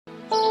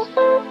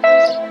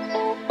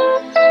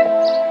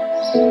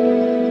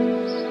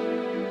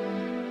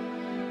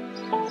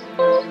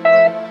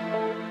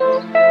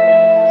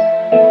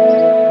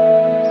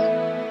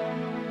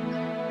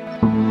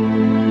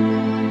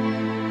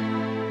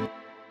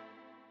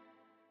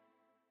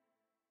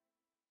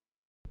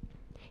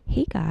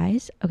Hey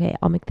guys. Okay,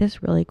 I'll make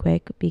this really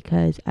quick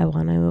because I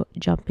want to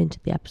jump into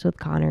the episode with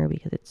Connor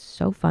because it's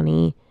so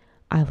funny.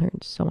 I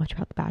learned so much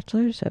about The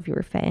Bachelor, so if you're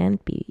a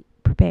fan, be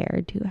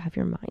prepared to have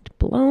your mind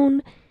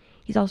blown.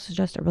 He's also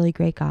just a really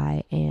great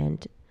guy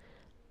and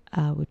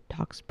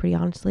talks pretty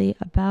honestly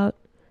about,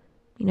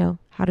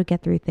 how to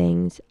get through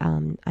things.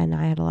 And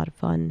I had a lot of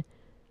fun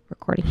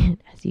recording it,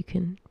 as you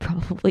can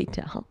probably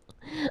tell.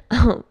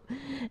 Um,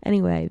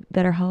 anyway,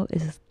 BetterHelp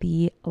is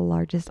the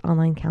largest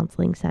online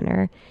counseling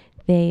center.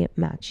 They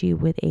match you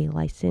with a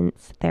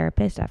licensed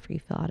therapist after you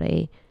fill out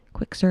a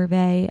quick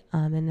survey,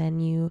 and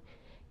then you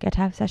get to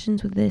have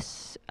sessions with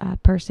this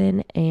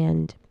person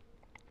and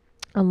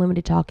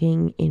unlimited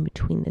talking in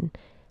between them.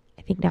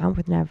 I think now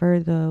more than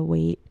ever, the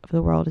weight of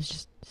the world is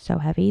just so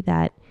heavy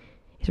that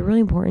it's really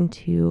important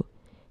to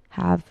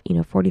have,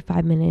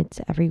 45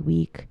 minutes every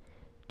week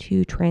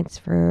to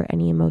transfer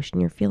any emotion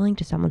you're feeling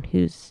to someone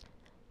who's,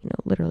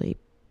 literally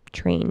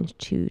trained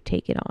to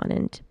take it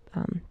on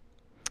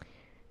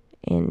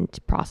and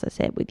process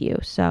it with you.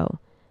 So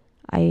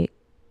I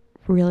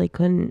really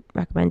couldn't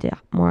recommend it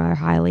more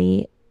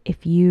highly.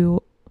 If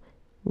you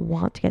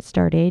want to get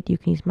started, you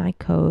can use my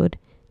code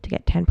to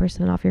get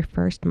 10% off your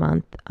first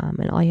month.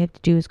 And all you have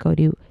to do is go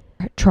to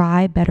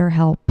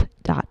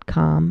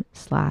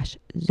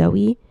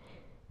trybetterhelp.com/Zoe.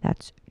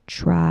 That's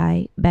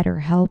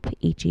trybetterhelp,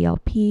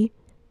 HELP.com/Zoe,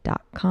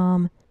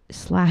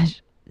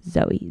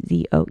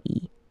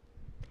 ZOE.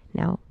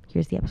 Now,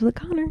 here's the episode with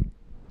Connor.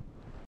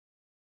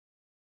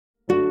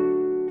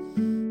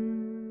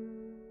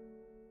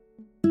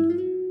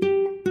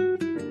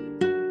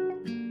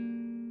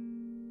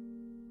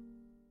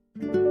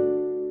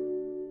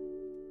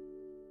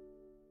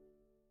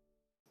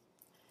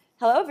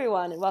 Hello,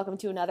 everyone, and welcome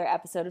to another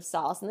episode of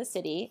Solace in the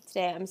City.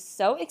 Today, I'm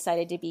so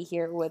excited to be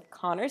here with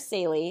Connor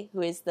Saley,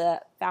 who is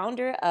the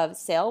founder of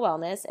Sail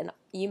Wellness, and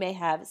you may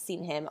have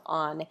seen him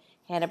on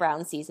Hannah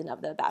Brown's season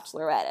of The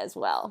Bachelorette as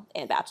well,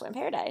 and Bachelor in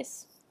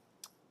Paradise.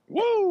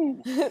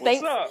 Woo!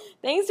 What's up?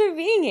 Thanks for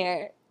being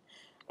here.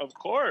 Of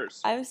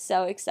course. I'm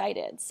so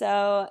excited.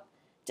 So,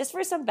 just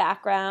for some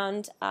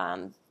background,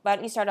 why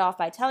don't you start off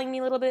by telling me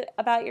a little bit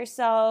about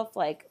yourself,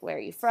 like where are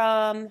you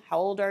from, how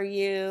old are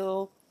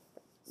you,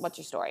 what's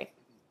your story?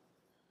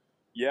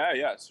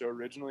 Yeah. So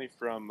originally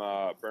from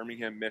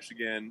Birmingham,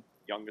 Michigan,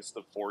 youngest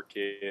of 4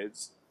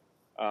 kids.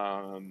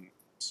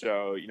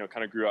 So,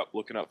 kind of grew up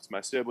looking up to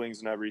my siblings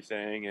and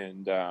everything.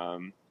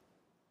 And,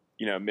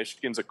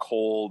 Michigan's a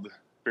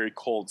very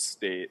cold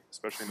state,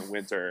 especially in the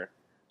winter.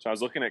 So I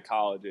was looking at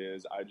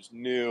colleges. I just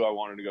knew I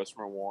wanted to go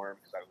somewhere warm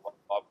because I love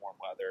warm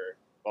weather,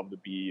 love the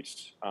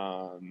beach.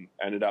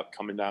 Ended up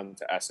coming down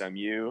to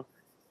SMU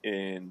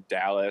in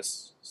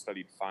Dallas,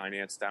 studied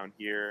finance down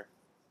here.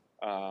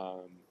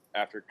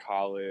 After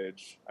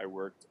college, I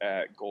worked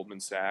at Goldman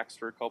Sachs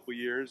for a couple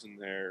years in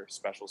their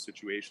special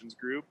situations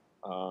group.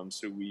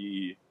 So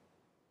we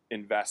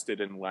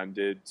invested and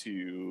lended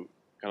to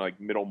kind of like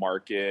middle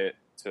market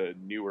to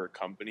newer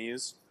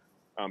companies.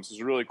 So it was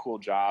a really cool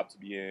job to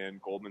be in.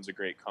 Goldman's a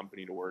great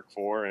company to work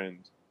for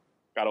and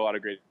got a lot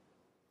of great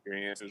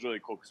experience. It was really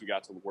cool because we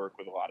got to work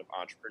with a lot of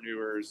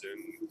entrepreneurs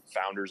and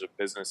founders of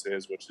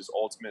businesses, which is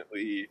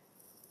ultimately,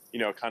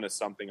 kind of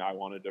something I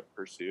wanted to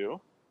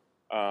pursue.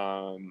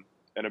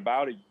 And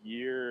about a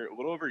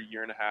little over a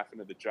year and a half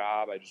into the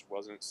job, I just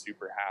wasn't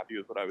super happy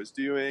with what I was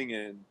doing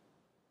and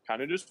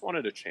kind of just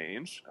wanted to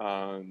change.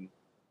 And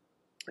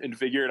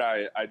figured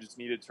I just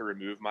needed to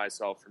remove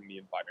myself from the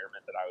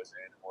environment that I was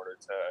in order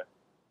to,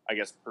 I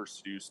guess,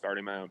 pursue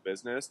starting my own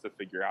business, to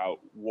figure out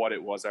what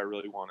it was I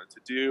really wanted to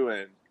do.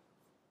 And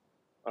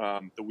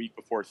the week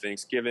before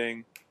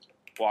Thanksgiving,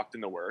 walked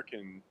into work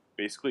and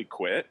basically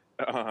quit.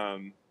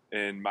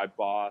 And my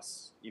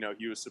boss,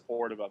 he was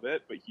supportive of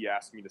it, but he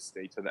asked me to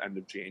stay to the end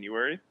of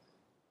January,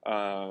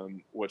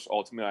 which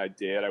ultimately I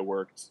did. I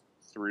worked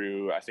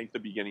through, I think, the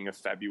beginning of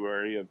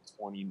February of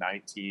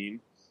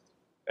 2019.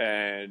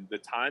 And the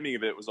timing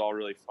of it was all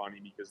really funny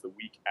because the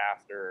week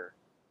after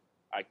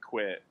I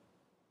quit,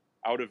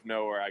 out of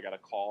nowhere, I got a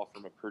call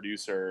from a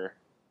producer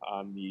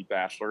on The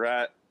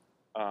Bachelorette.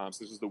 So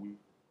this was the week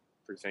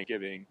for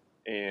Thanksgiving.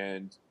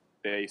 And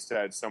they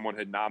said someone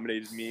had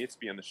nominated me to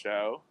be on the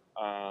show.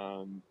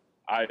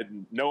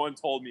 No one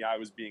told me I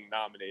was being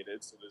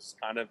nominated, so this is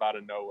kind of out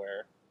of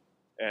nowhere,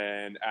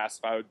 and asked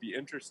if I would be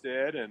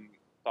interested, and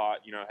thought,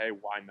 hey,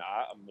 why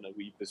not? I'm going to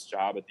leave this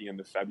job at the end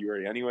of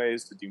February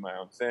anyways to do my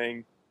own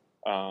thing.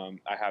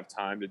 I have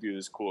time to do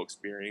this cool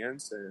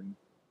experience, and,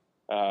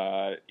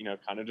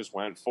 kind of just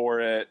went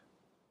for it,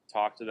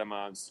 talked to them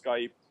on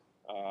Skype,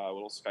 a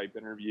little Skype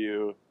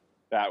interview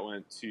that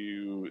went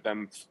to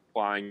them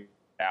flying to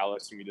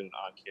Dallas, and we did an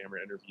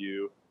on-camera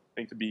interview, I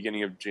think the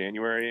beginning of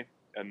January.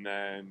 And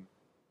then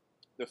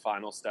the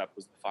final step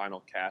was the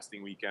final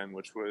casting weekend,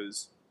 which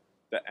was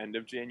the end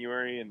of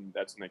January. And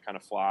that's when they kind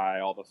of fly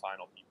all the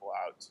final people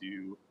out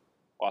to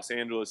Los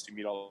Angeles to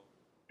meet all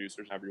the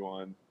producers and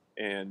everyone.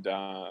 And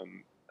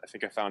I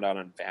think I found out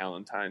on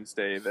Valentine's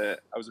Day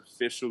that I was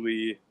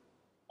officially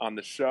on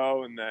the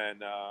show, and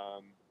then,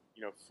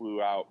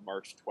 flew out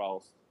March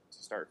 12th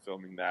to start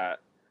filming that.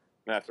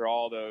 And after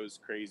all those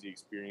crazy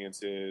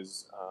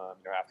experiences,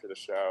 after the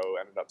show,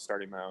 ended up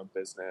starting my own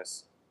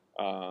business,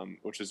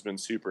 which has been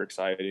super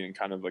exciting and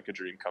kind of like a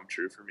dream come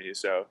true for me.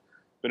 So,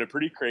 been a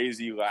pretty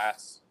crazy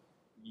last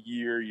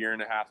year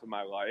and a half of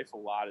my life. A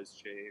lot has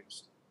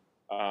changed.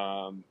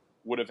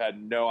 Would have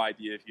had no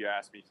idea if you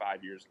asked me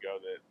 5 years ago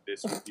that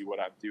this would be what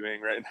I'm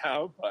doing right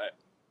now, but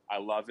I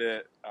love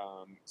it.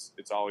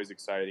 It's always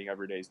exciting.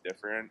 Every day's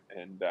different,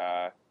 and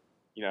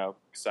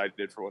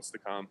excited for what's to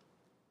come.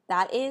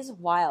 That is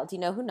wild. Do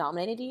you know who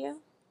nominated you?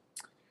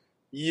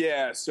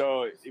 Yeah,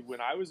 so when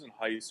I was in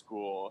high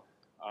school,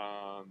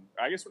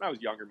 I guess when I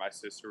was younger, my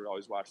sister would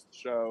always watch the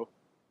show,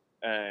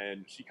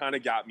 and she kind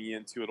of got me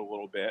into it a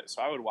little bit.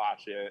 So I would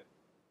watch it,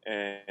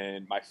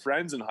 and my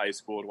friends in high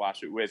school would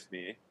watch it with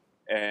me,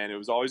 and it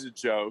was always a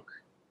joke.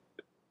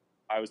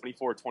 I was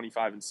 24,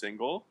 25, and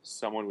single.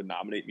 Someone would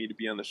nominate me to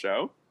be on the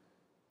show,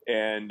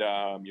 and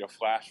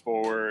flash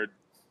forward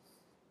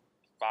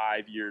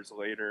 5 years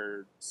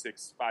later, 5,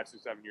 6,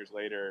 7 years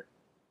later.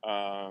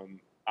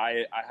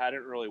 I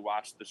hadn't really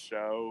watched the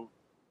show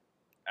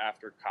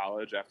after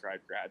college, after I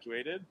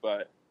graduated,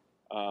 but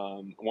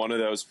one of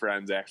those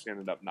friends actually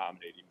ended up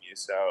nominating me.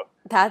 So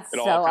that's it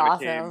so all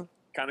awesome.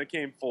 Kind of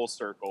came full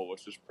circle,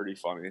 which is pretty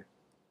funny.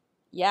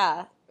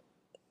 Yeah,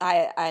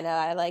 I know.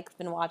 I like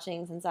been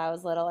watching since I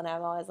was little, and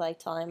I'm always like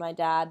telling my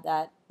dad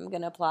that I'm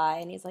gonna apply,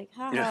 and he's like,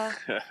 haha.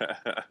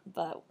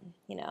 But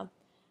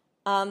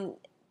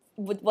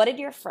what did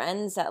your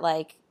friends at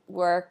like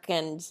work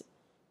and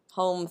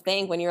home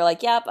think when you were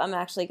like, yep, I'm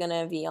actually going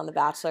to be on The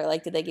Bachelor?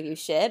 Like, did they give you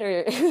shit,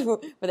 or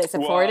were they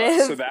supportive?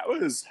 Well, so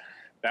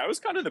that was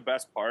kind of the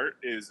best part,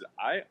 is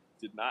I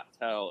did not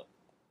tell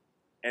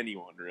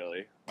anyone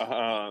really.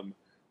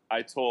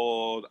 I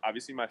told,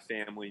 obviously my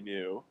family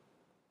knew,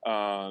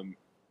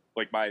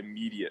 like my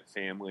immediate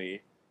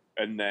family,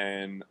 and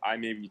then I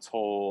maybe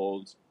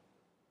told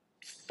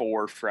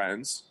 4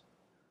 friends.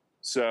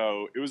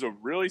 So it was a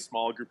really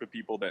small group of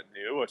people that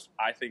knew, which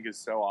I think is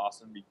so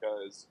awesome,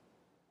 because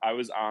I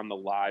was on the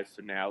live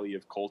finale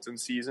of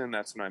Colton's season.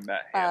 That's when I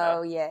met Hannah.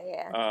 Oh,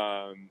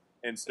 yeah.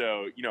 And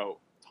so,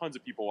 tons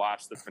of people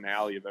watch the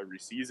finale of every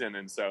season.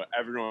 And so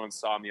everyone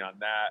saw me on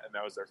that, and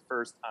that was their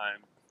first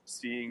time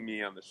seeing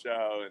me on the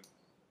show.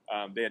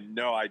 And they had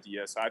no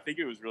idea. So I think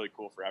it was really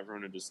cool for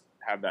everyone to just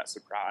have that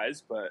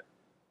surprise. But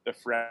the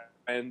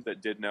friends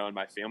that did know, and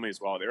my family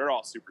as well, they were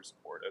all super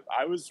supportive.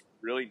 I was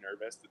really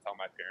nervous to tell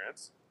my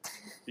parents,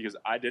 because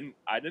I didn't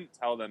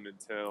tell them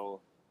until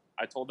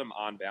I told them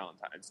on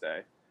Valentine's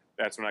Day.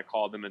 That's when I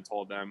called them and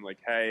told them, like,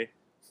 hey,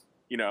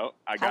 I got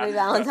Happy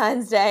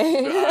Valentine's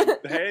Day.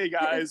 Hey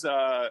guys,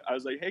 I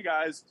was like, hey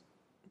guys,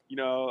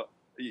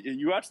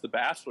 you watched The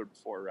Bachelor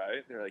before, right?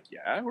 And they're like,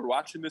 yeah, we're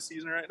watching this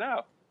season right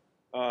now.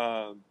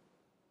 I was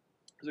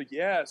like,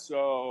 yeah,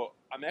 so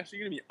I'm actually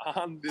going to be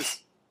on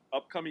this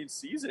upcoming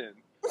season.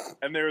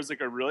 And there was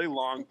like a really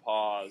long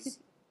pause,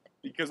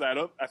 because I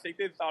think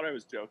they thought I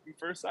was joking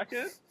for a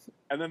second,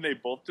 and then they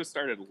both just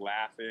started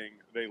laughing.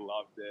 They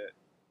loved it.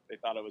 They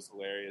thought it was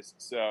hilarious.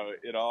 So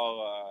it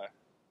all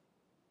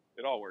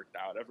worked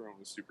out. Everyone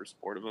was super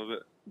supportive of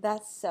it.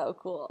 That's so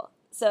cool.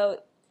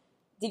 So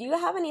did you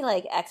have any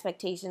like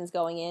expectations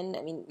going in?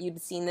 I mean,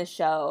 you'd seen the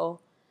show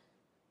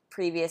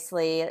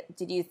previously.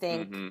 Did you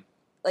think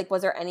like,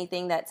 was there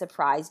anything that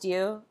surprised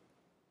you?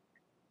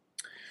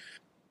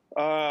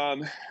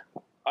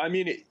 I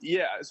mean,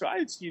 yeah. So I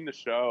had seen the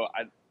show.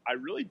 I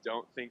really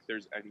don't think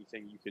there's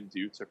anything you can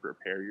do to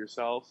prepare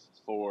yourself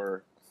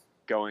for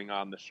going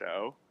on the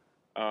show.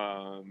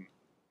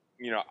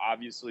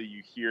 Obviously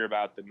you hear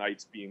about the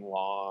nights being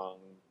long,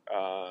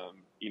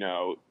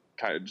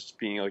 kind of just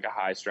being like a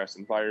high stress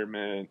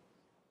environment,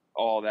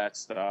 all that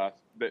stuff.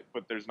 But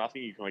there's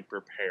nothing you can like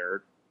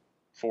prepare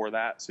for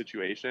that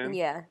situation.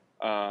 Yeah.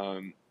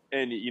 And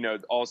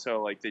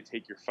also like they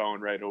take your phone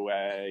right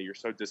away. You're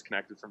so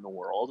disconnected from the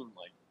world, and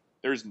like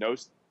there's no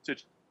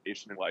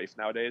situation in life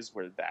nowadays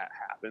where that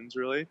happens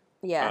really.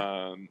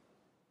 Yeah.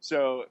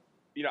 So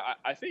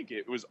I think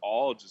it was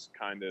all just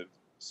kind of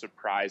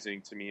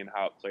surprising to me and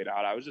how it played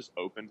out. I was just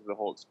open to the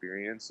whole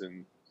experience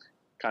and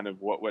kind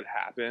of what would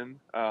happen.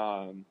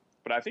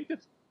 But I think the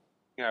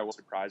thing I was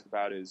surprised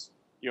about is,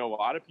 a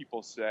lot of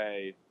people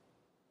say,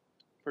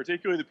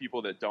 particularly the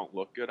people that don't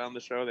look good on the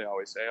show, they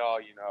always say, oh,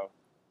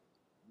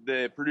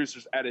 the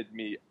producers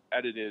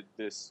edited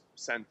this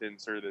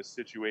sentence or this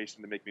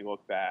situation to make me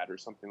look bad or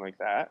something like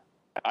that.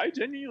 I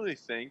genuinely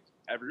think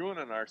everyone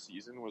on our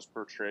season was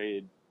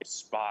portrayed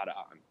spot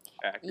on,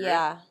 accurate.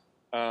 Yeah.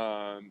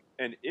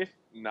 And if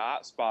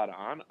not spot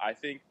on, I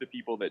think the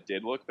people that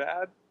did look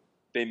bad,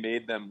 they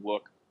made them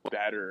look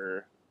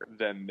better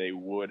than they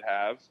would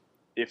have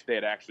if they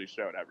had actually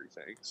showed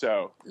everything.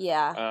 So,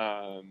 yeah.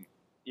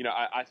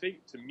 I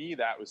think to me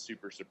that was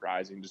super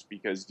surprising, just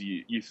because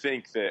you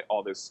think that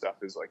all this stuff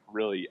is like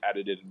really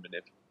edited and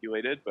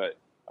manipulated, but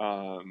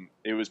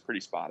it was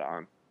pretty spot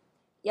on.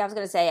 Yeah, I was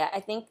going to say,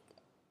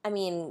 I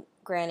mean,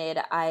 granted,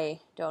 I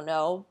don't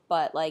know,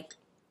 but like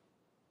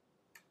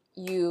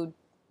you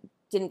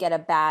didn't get a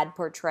bad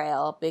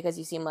portrayal because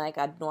you seem like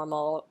a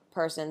normal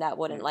person that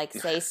wouldn't like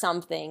say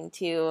something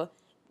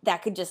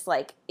that could just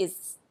like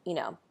is,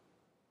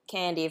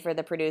 candy for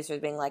the producers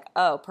being like,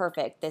 oh,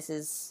 perfect. This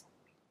is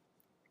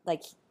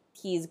like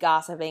he's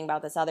gossiping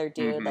about this other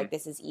dude. Mm-hmm. Like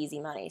this is easy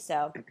money.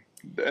 So,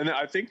 and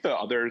I think the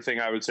other thing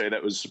I would say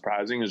that was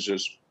surprising is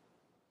just,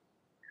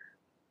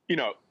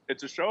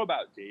 it's a show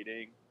about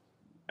dating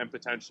and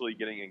potentially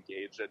getting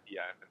engaged at the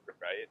end,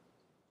 right?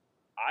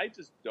 I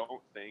just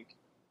don't think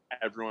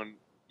everyone,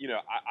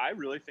 I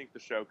really think the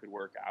show could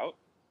work out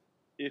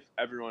if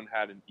everyone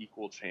had an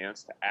equal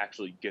chance to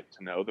actually get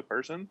to know the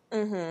person.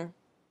 mm-hmm.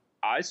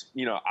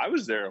 I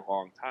was there a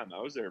long time.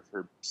 I was there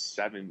for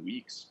 7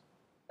 weeks,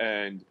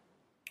 and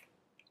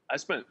I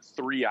spent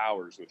 3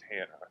 hours with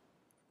Hannah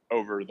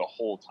over the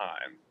whole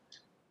time.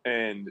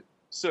 And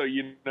so,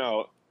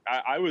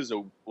 I was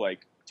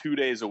like 2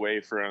 days away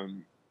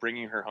from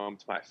bringing her home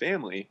to my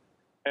family.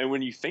 And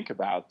when you think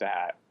about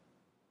that,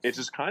 it's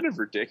just kind of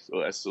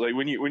ridiculous. Like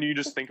when you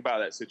just think about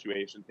that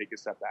situation, take a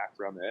step back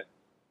from it.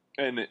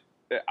 And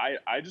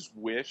I just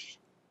wish,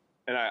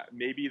 and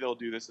maybe they'll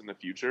do this in the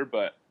future,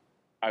 but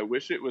I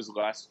wish it was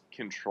less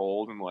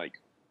controlled in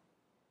like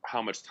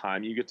how much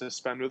time you get to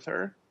spend with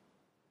her,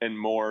 and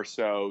more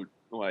so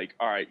like,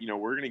 all right,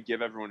 we're going to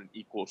give everyone an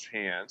equal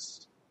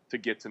chance to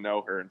get to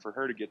know her and for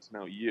her to get to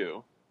know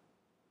you.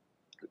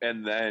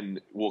 And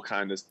then we'll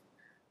kind of,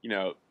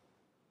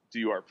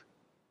 do our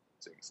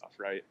stuff,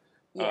 right?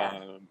 Yeah.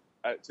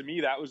 To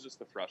me, that was just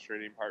the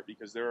frustrating part,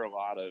 because there were a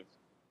lot of,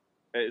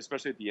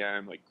 especially at the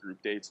end, like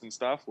group dates and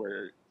stuff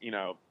where,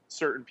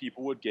 certain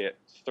people would get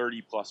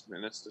 30 plus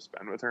minutes to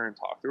spend with her and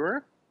talk to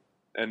her.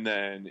 And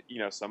then,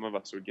 some of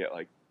us would get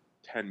like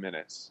 10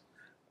 minutes.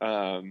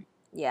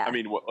 Yeah. I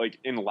mean, like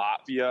in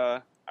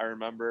Latvia, I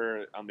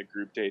remember on the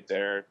group date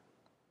there,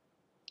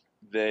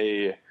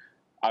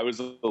 I was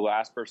the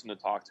last person to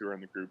talk to her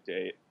on the group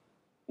date,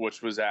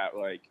 which was at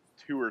like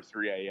 2 or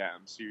 3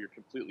 a.m. So you're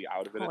completely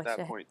out of it at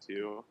that point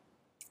too.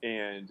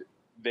 And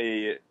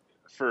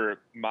for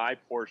my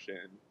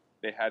portion,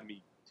 they had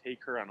me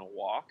take her on a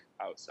walk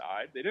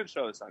outside. They didn't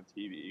show this on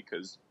TV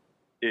because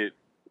it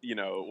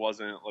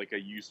wasn't like a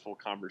useful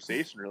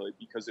conversation really,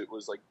 because it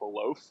was like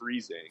below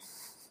freezing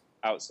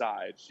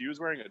outside. She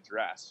was wearing a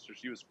dress, so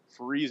she was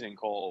freezing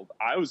cold.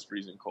 I was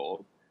freezing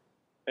cold.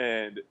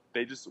 And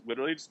they just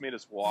literally just made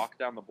us walk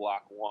down the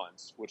block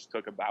once, which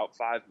took about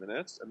 5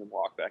 minutes, and then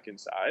walk back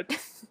inside.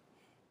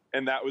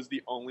 And that was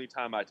the only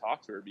time I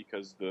talked to her,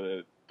 because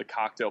the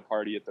cocktail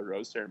party at the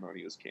rose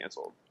ceremony was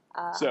canceled.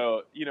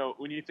 So,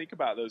 when you think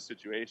about those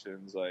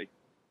situations, like,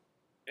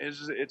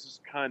 it's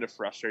just kind of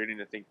frustrating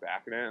to think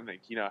back on it and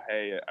think,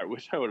 hey, I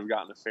wish I would have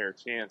gotten a fair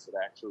chance at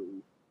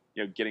actually,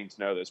 getting to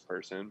know this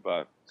person.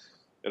 But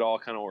it all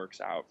kind of works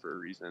out for a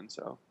reason.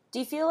 So, do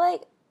you feel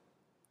like,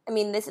 I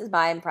mean, this is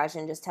my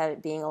impression, just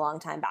being a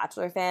longtime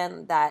Bachelor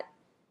fan, that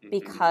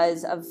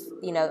because of,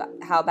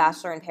 how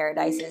Bachelor in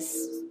Paradise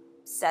is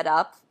set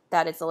up,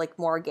 that it's like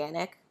more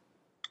organic?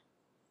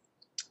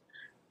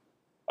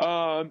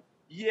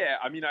 Yeah,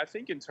 I mean, I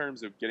think in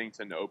terms of getting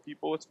to know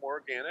people, it's more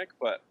organic,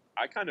 but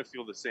I kind of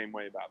feel the same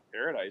way about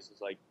Paradise.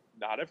 Is like,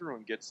 not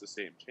everyone gets the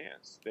same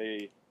chance.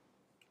 If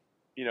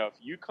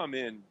you come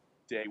in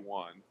day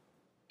one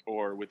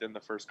or within the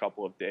first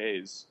couple of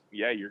days,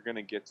 yeah, you're going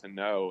to get to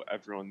know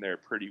everyone there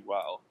pretty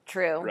well.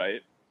 True.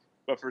 Right?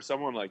 But for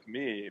someone like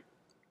me,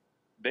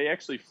 they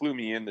actually flew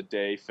me in the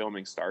day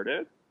filming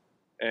started,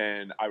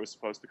 and I was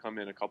supposed to come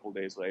in a couple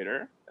days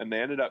later, and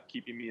they ended up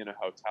keeping me in a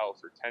hotel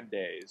for 10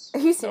 days. Are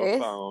you serious?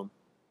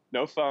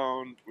 No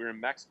phone. We were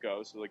in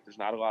Mexico, so like there's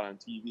not a lot on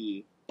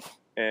TV,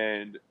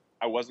 and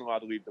I wasn't allowed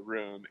to leave the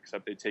room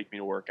except they'd take me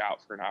to work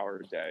out for an hour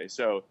a day.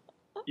 So,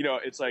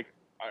 it's like,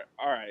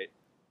 all right,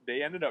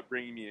 they ended up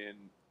bringing me in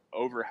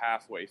over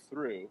halfway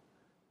through,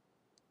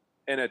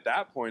 and at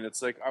that point,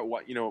 it's like,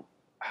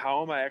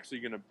 how am I actually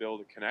going to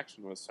build a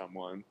connection with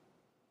someone?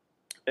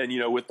 And,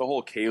 with the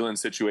whole Kaylin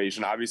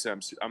situation, obviously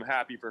I'm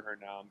happy for her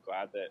now. I'm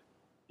glad that,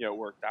 it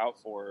worked out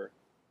for her.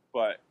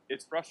 But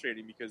it's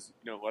frustrating because,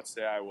 let's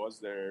say I was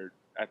there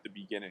at the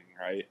beginning,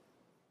 right?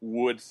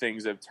 Would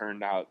things have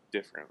turned out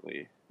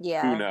differently?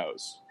 Yeah. Who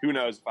knows? Who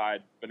knows if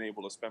I'd been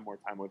able to spend more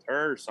time with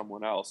her or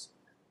someone else?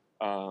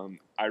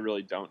 I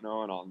really don't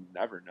know, and I'll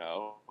never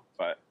know.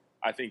 But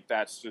I think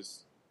that's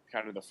just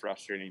kind of the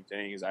frustrating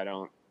thing, is I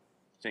don't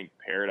think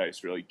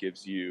Paradise really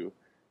gives you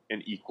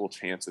an equal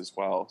chance as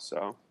well.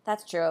 So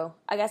that's true.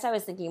 I guess I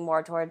was thinking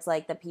more towards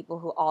like the people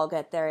who all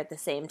get there at the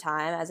same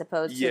time, as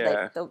opposed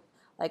to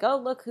like oh,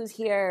 look who's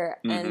here,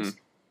 and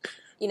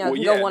it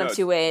can go one of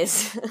two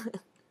ways.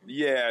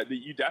 Yeah,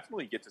 you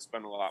definitely get to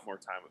spend a lot more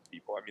time with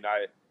people. I mean,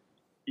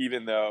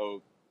 even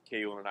though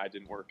Kaylin and I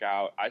didn't work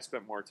out, I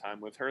spent more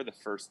time with her the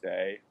first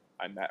day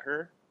I met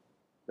her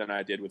than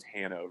I did with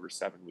Hannah over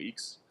 7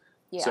 weeks.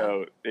 Yeah.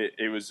 So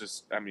it was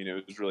just, I mean,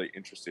 it was really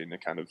interesting to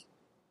kind of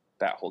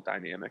that whole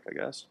dynamic, I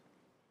guess.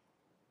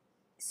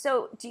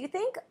 So do you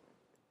think,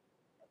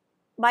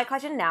 my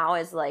question now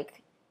is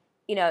like,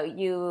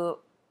 you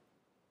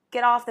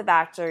get off The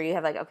Bachelor, you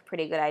have like a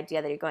pretty good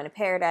idea that you're going to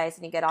Paradise,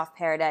 and you get off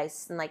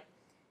Paradise, and like,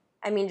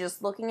 I mean,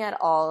 just looking at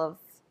all of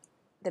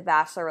the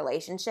Bachelor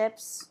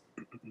relationships,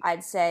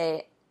 I'd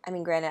say, I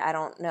mean, granted, I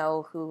don't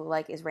know who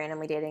like is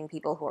randomly dating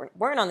people who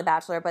weren't on The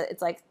Bachelor, but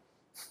it's like,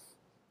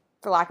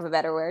 for lack of a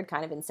better word,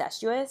 kind of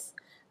incestuous.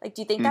 Like,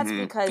 do you think that's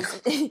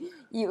because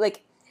you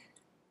like?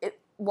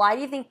 Why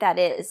do you think that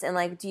is? And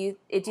like, do you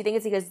think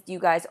it's because you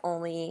guys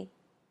only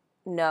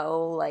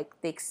know like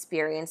the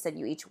experience that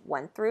you each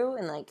went through,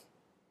 and like,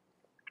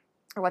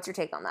 or what's your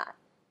take on that?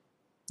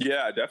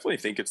 Yeah, I definitely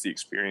think it's the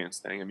experience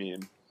thing. I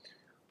mean,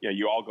 yeah,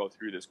 you all go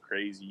through this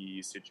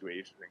crazy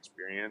situation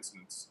experience,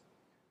 and it's,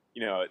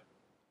 you know,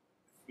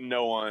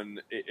 no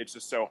one. It's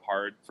just so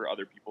hard for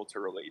other people to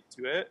relate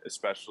to it,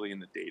 especially in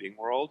the dating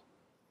world.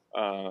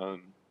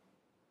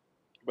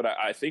 But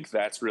I think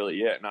that's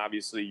really it. And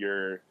obviously,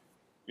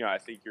 I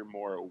think you're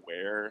more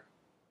aware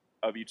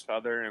of each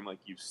other, and like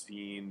you've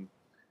seen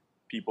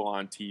people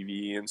on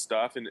TV and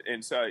stuff,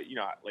 and so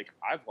like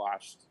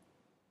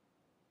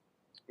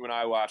when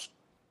I watched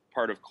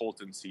part of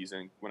Colton's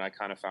season, when I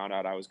kind of found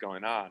out I was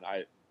going on,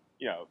 I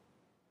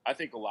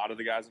think a lot of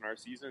the guys in our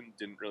season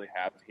didn't really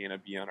have Hannah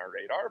B on our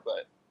radar,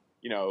 but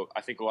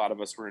I think a lot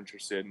of us were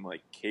interested in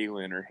like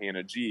Kaylin or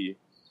Hannah G,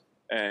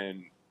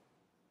 and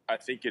I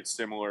think it's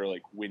similar.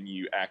 Like when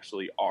you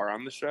actually are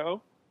on the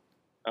show,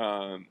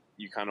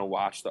 you kind of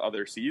watch the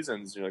other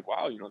seasons. You're like,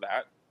 wow,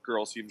 that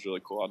girl seems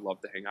really cool. I'd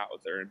love to hang out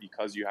with her. And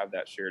because you have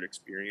that shared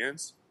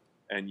experience,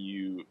 and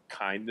you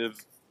kind of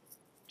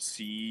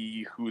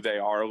see who they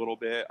are a little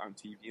bit on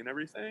TV and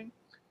everything,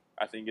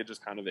 I think it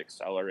just kind of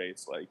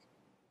accelerates like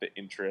the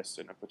interest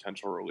in a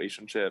potential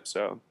relationship.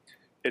 So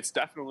it's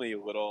definitely a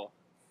little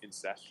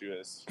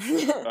incestuous.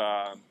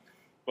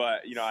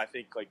 But I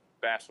think like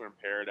Bachelor in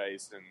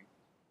Paradise and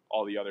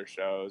all the other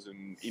shows,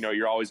 and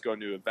you're always going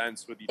to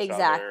events with each other.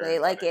 Exactly,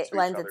 like it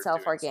lends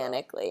itself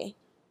organically.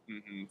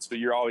 Mm-hmm. So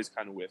you're always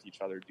kind of with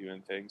each other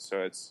doing things.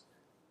 So it's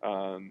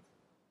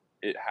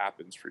it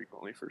happens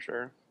frequently for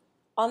sure.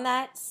 On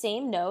that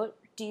same note,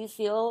 do you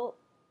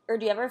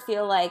ever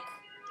feel like,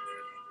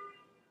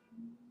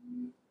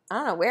 I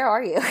don't know, where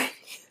are you?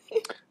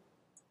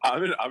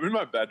 I'm in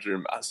my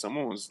bedroom.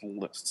 Someone was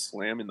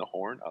slamming the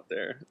horn out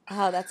there.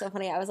 Oh, that's so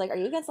funny. I was like, are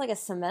you against like a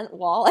cement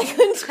wall? I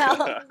couldn't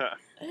tell.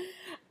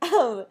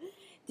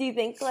 Do you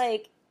think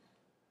like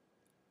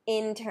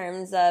in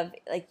terms of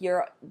like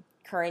your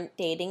current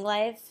dating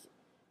life,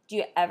 do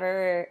you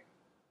ever,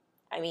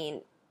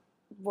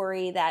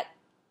 worry that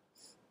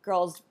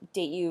girls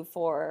date you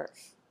or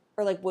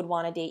like would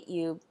want to date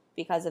you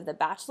because of the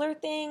Bachelor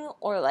thing,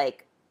 or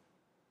like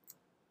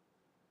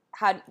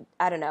how,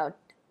 I don't know.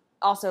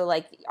 Also,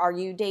 like, are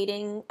you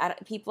dating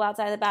people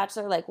outside of the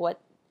Bachelor? Like, what's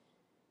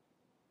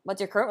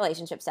your current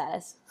relationship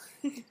status?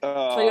 Put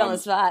you on the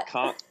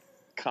spot.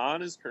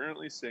 Con is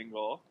currently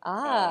single.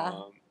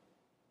 I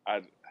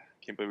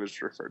can't believe I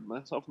just referred to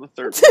myself in the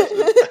third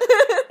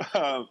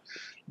person.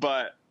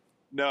 But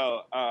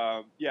no,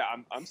 yeah,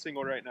 I'm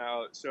single right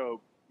now.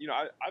 So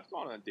I've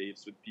gone on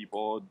dates with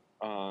people.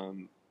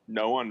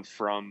 No one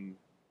from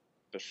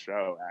the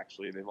show,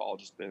 actually. They've all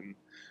just been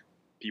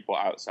people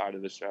outside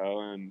of the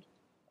show, and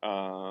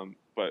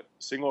but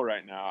single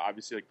right now.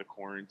 Obviously, like the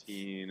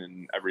quarantine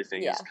and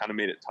everything has kind of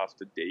made it tough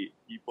to date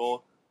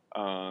people.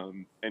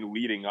 And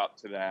leading up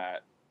to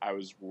that, I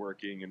was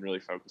working and really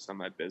focused on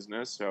my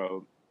business,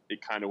 so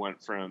it kind of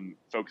went from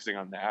focusing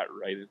on that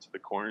right into the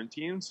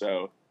quarantine.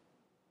 So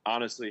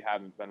honestly,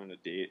 haven't been on a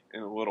date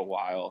in a little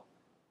while.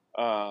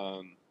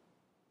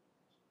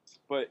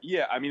 But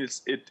yeah, I mean,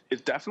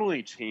 it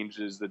definitely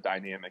changes the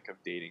dynamic of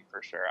dating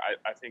for sure.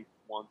 I think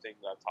one thing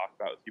that I've talked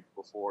about with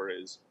people before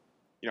is,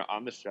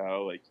 on the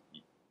show, like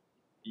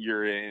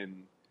you're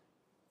in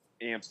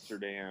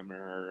Amsterdam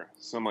or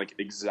some like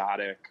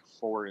exotic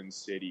foreign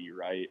city,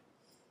 right?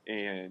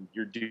 And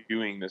you're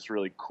doing this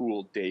really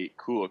cool date,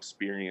 cool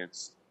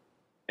experience.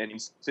 And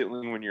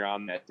instantly when you're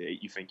on that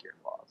date, you think you're in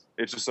love.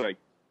 It's just like,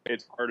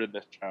 it's part of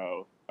the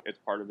show. It's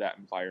part of that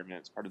environment.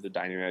 It's part of the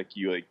dynamic.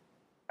 You like,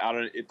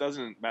 it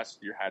doesn't mess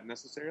with your head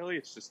necessarily.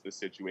 It's just the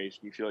situation.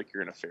 You feel like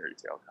you're in a fairy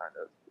tale kind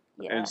of.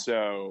 Yeah. And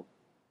so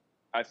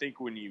I think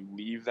when you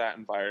leave that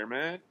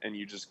environment and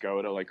you just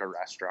go to like a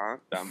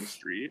restaurant down the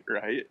street,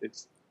 right?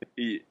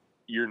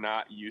 You're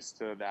not used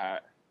to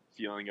that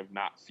feeling of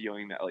not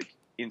feeling that like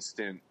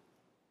instant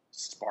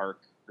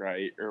spark,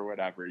 right? Or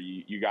whatever.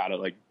 You got to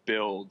like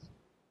build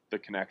the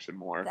connection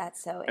more.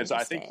 That's so interesting. And so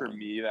I think for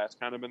me, that's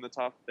kind of been the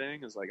tough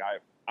thing is like,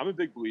 I'm a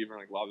big believer in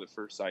like love at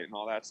first sight and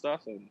all that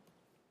stuff. And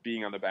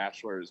being on The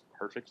Bachelor is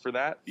perfect for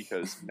that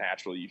because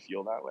naturally you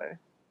feel that way.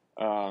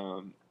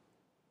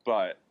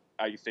 But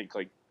I think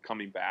like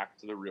coming back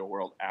to the real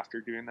world after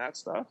doing that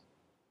stuff,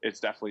 it's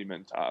definitely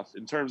been tough.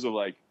 In terms of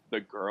like the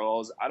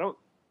girls, I don't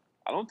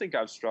think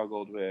I've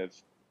struggled with,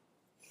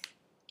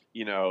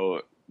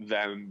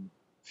 them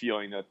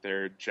feeling that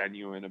they're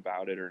genuine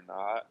about it or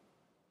not.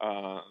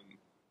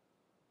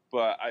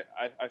 But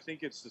I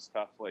think it's just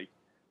tough. Like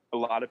a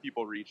lot of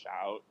people reach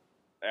out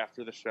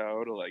after the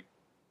show to like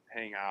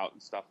hang out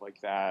and stuff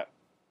like that.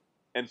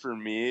 And for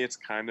me, it's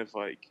kind of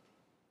like,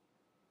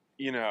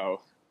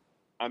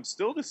 I'm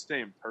still the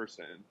same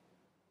person,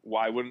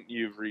 why wouldn't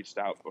you have reached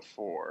out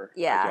before?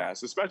 Yeah. I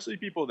guess, especially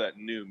people that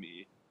knew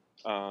me.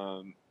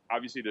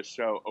 Obviously, the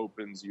show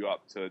opens you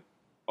up to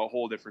a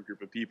whole different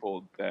group of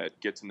people that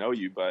get to know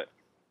you, but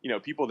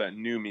people that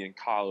knew me in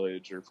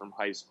college or from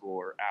high school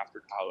or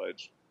after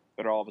college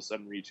that are all of a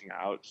sudden reaching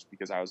out just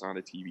because I was on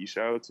a TV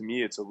show. To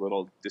me, it's a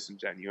little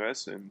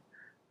disingenuous, and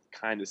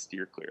kind of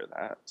steer clear of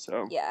that.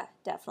 So Yeah,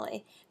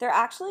 definitely. They're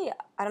actually,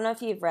 I don't know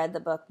if you've read the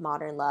book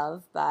Modern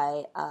Love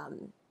by,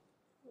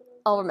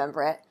 I'll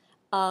remember it.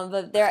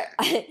 But there,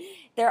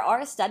 there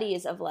are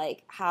studies of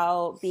like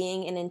how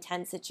being in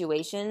intense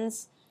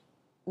situations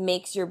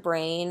makes your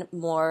brain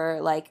more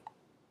like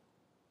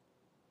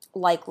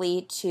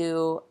likely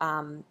to,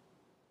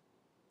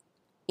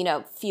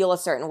 feel a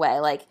certain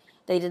way. Like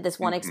they did this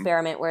one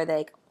experiment where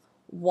they,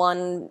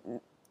 one,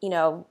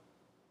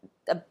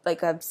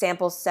 like a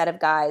sample set of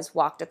guys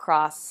walked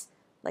across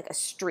like a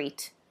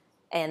street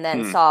and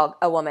then saw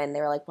a woman.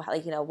 They were like,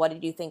 what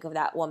did you think of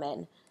that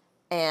woman?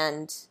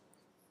 And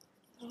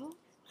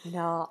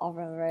no, I'll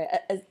remember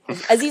it.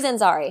 Aziz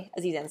Ansari.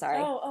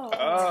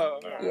 Oh,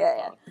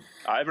 Yeah.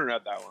 I haven't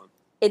read that one.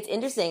 It's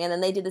interesting. And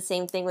then they did the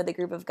same thing with a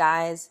group of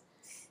guys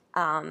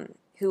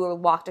who were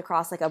walked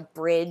across like a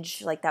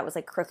bridge, like that was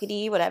like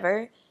crookedy,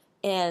 whatever.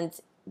 And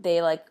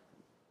they like,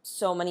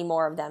 so many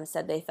more of them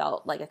said they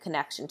felt like a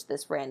connection to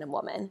this random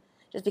woman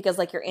just because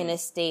like you're in a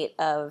state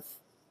of,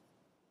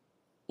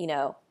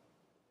 not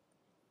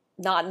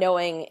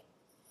knowing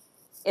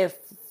if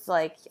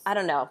like, I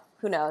don't know,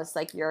 who knows,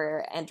 like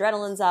your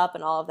adrenaline's up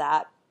and all of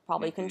that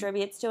probably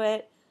contributes to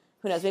it.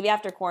 Who knows? Maybe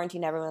after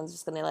quarantine, everyone's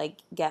just going to like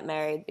get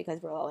married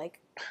because we're all like,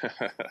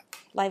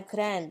 life could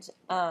end.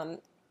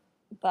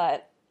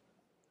 But,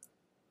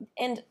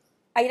 and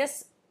I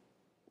guess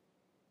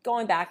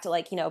going back to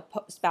like,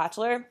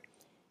 post-Bachelor,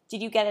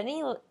 did you get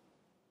any, I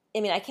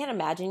mean, I can't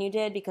imagine you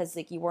did because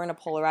like you weren't a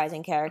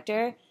polarizing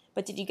character,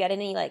 but did you get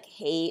any like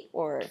hate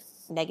or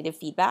negative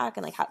feedback,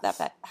 and like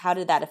how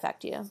did that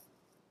affect you?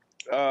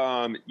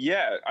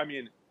 Yeah, I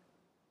mean,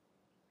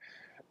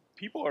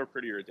 people are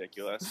pretty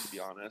ridiculous, to be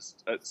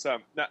honest. A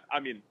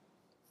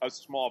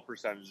small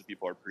percentage of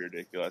people are pretty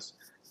ridiculous,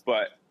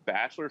 but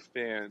Bachelor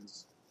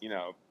fans,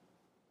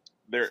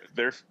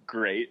 they're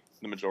great.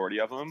 The majority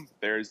of them.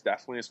 There's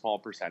definitely a small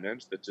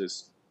percentage that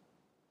just,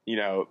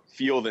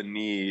 feel the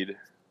need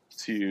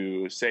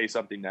to say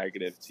something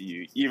negative to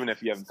you, even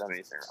if you haven't done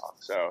anything wrong.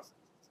 So,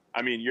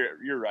 I mean,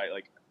 you're right.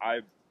 Like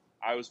I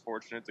was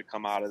fortunate to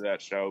come out of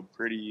that show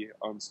pretty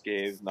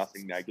unscathed,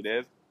 nothing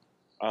negative.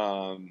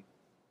 And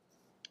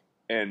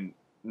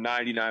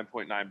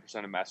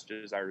 99.9% of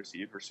messages I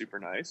received were super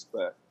nice,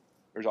 but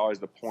there's always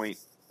the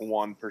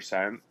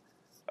 0.1%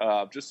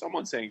 of just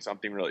someone saying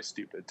something really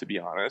stupid, to be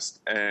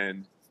honest.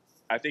 And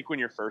I think when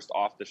you're first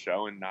off the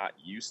show and not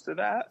used to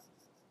that,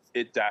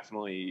 it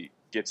definitely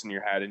gets in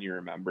your head and you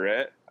remember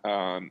it.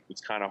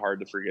 It's kind of hard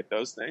to forget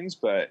those things,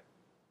 but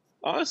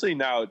honestly,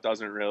 now it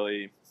doesn't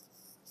really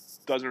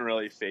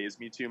faze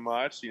me too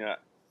much. To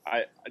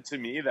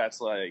me, that's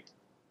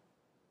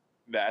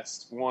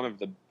one of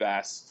the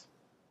best,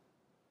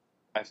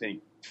 I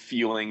think,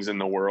 feelings in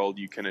the world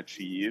you can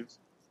achieve.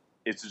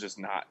 It's just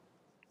not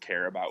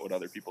care about what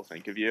other people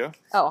think of you.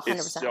 Oh,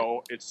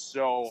 100%. It's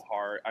so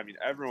hard. I mean,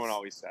 everyone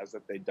always says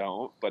that they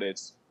don't, but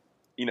it's,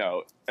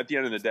 at the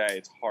end of the day,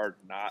 it's hard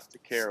not to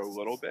care a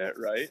little bit,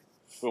 right?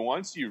 But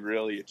once you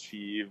really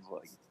achieve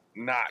like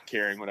not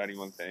caring what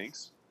anyone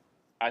thinks,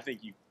 I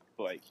think you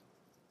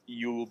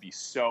will be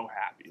so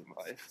happy in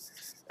life.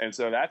 And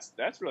so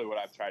that's really what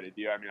I've tried to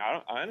do. I mean,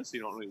 I honestly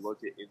don't really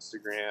look at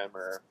Instagram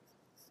or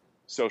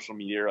social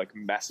media or like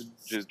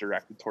messages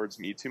directed towards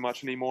me too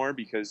much anymore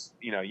because,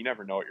 you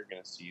never know what you're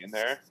going to see in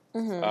there.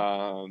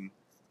 And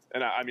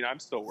I mean, I'm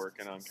still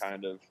working on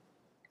kind of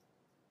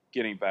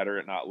getting better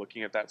at not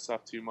looking at that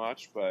stuff too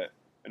much, but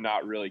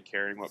not really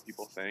caring what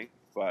people think.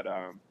 But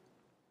I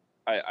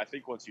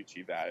think once you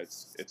achieve that,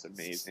 it's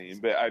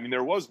amazing. But I mean,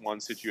 there was one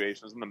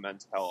situation, it was in the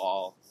men's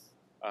tell-all.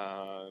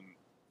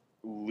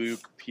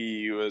 Luke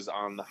P was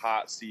on the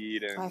hot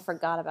seat, and I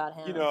forgot about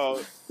him.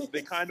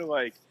 They kind of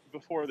like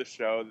before the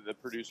show, the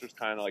producers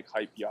kind of like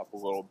hype you up a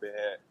little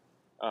bit,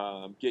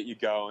 get you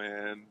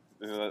going.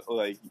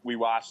 Like we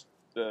watched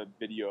the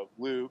video of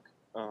Luke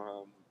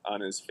on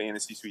his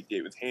fantasy suite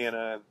date with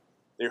Hannah.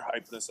 They were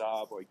hyping us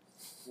up, like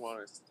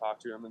wanted us to talk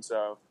to him, and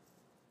so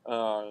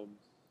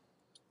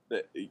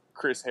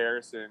Chris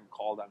Harrison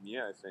called on me,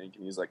 I think,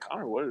 and he's like,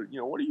 Connor, what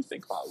do you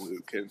think about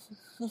Luke? And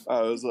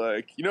I was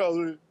like,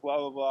 Luke, blah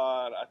blah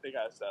blah. And I think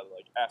I said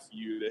like "F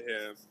you" to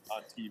him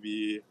on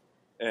TV,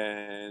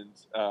 and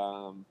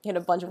you had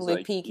a bunch of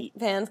Luke P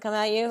fans come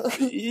at you.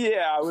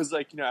 Yeah, I was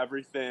like,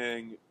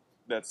 everything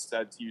that's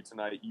said to you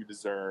tonight, you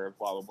deserve,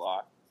 blah blah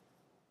blah.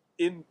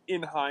 In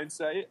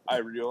hindsight, I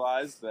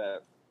realized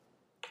that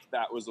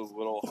was a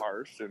little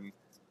harsh, and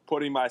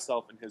putting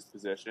myself in his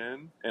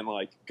position and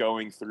like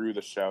going through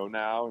the show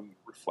now and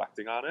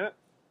reflecting on it,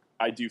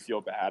 I do feel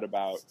bad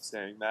about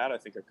saying that. I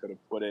think I could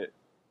have put it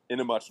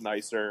in a much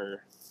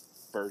nicer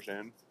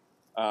version.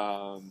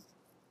 But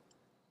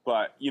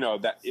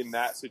that in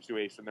that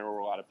situation, there were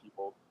a lot of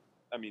people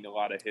I mean, a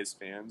lot of his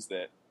fans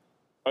that,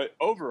 but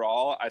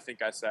overall, I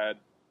think I said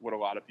what a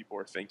lot of people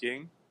were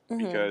thinking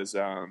because,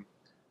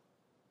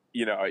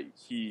 you know,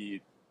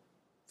 he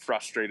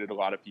frustrated a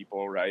lot of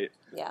people, right?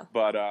 Yeah.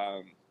 But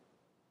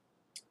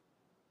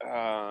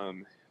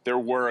there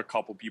were a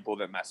couple people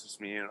that messaged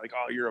me and like,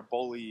 "Oh, you're a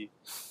bully,"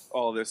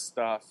 all this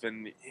stuff,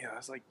 and I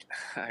was like,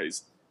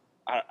 guys,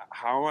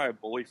 how am I a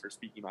bully for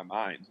speaking my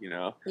mind? You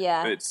know?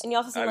 Yeah, and you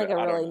also seem like a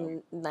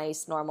really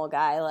nice, normal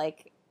guy.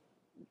 Like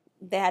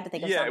they had to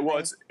think of something.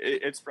 Well,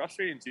 it's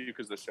frustrating too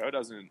because the show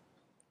doesn't.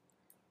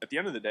 At the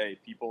end of the day,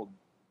 people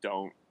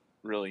don't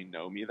really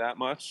know me that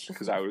much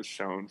because I was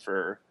shown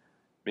for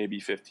maybe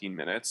 15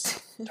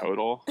 minutes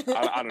total.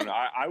 I don't know.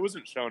 I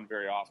wasn't shown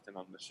very often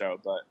on the show,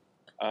 but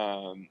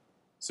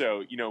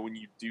so when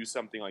you do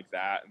something like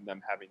that and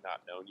them having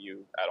not known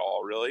you at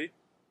all, really,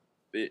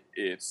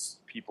 it's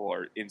people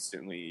are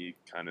instantly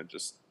kind of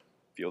just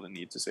feel the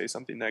need to say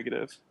something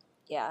negative.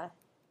 Yeah.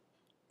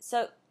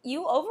 So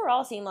you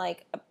overall seem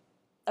like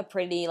a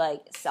pretty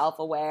like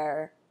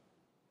self-aware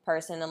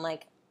person, and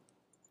like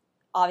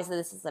obviously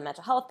this is a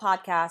mental health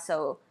podcast,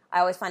 so I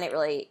always find it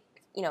really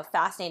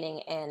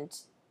fascinating and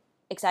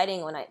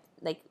exciting when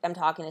I'm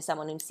talking to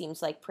someone who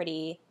seems like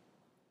pretty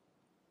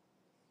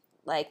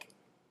like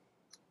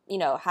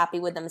happy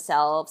with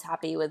themselves,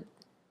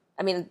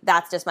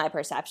 that's just my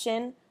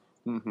perception.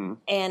 Mm-hmm.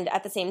 And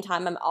at the same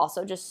time, I'm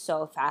also just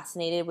so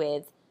fascinated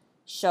with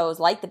shows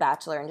like The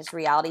Bachelor and just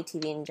reality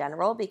TV in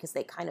general because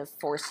they kind of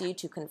force you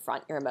to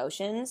confront your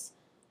emotions.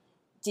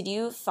 Did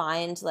you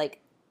find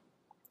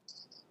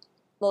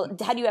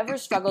had you ever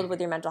struggled with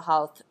your mental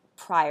health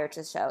prior to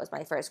the show is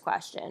my first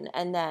question.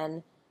 And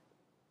then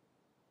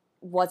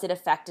was it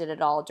affected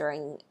at all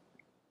during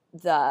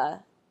the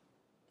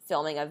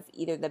filming of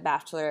either The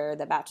Bachelor or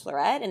The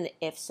Bachelorette? And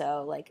if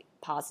so, like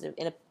positive,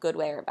 in a good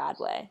way or a bad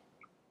way?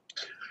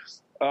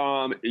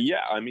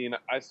 Yeah, I mean,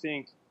 I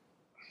think,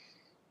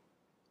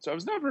 so I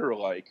was never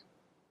I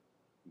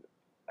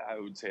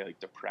would say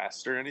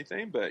depressed or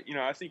anything, but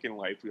I think in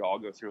life we all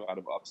go through a lot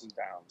of ups and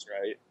downs,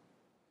 right?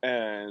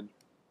 And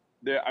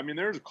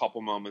there was a couple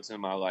moments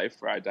in my life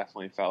where I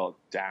definitely felt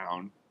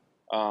down.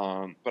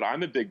 But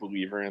I'm a big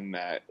believer in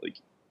that,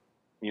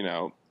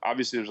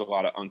 obviously there's a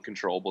lot of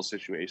uncontrollable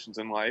situations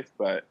in life,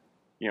 but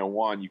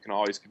one, you can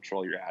always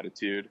control your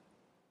attitude.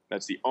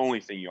 That's the only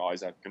thing you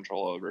always have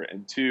control over.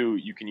 And two,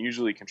 you can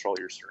usually control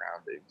your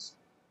surroundings.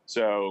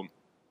 So,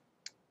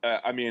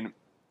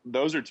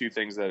 those are two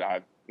things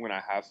that when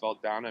I have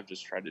felt down, I've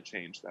just tried to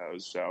change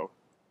those. So,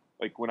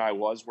 when I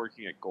was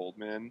working at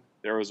Goldman,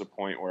 there was a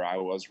point where I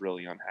was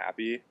really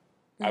unhappy.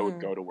 Mm-hmm. I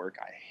would go to work.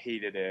 I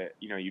hated it.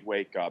 You'd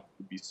wake up,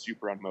 you'd be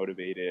super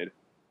unmotivated.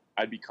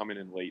 I'd be coming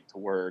in late to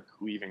work,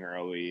 leaving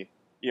early.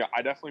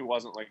 I definitely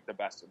wasn't the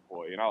best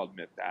employee, and I'll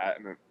admit that.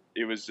 And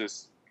it was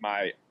just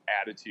my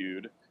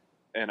attitude.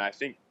 And I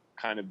think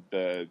kind of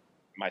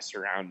my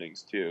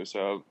surroundings too.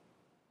 So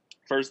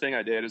first thing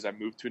I did is I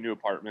moved to a new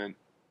apartment,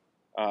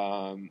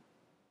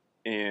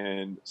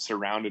 and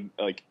surrounded,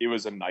 it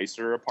was a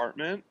nicer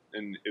apartment,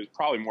 and it was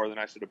probably more than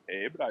I should have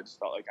paid, but I just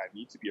felt like I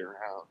need to be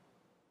around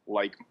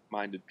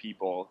like-minded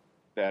people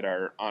that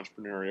are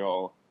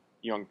entrepreneurial,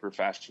 young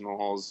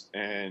professionals,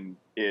 and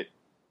it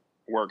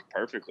worked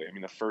perfectly. I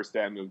mean, the first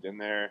day I moved in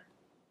there,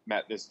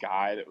 met this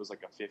guy that was a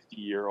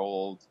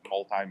 50-year-old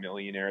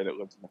multi-millionaire that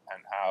lived in the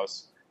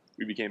penthouse.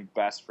 We became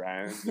best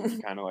friends, and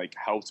he kind of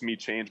helped me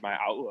change my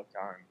outlook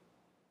on,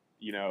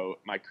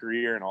 my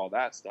career and all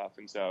that stuff.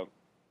 And so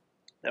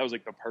that was the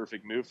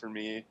perfect move for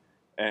me.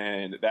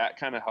 And that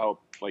kind of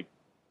helped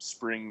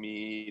spring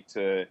me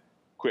to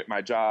quit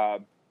my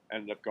job,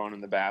 ended up going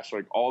in The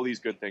Bachelor. All these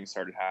good things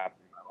started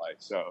happening in my life.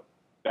 So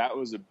that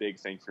was a big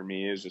thing for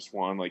me, is just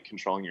one,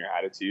 controlling your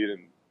attitude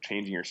and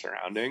changing your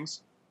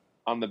surroundings.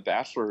 On The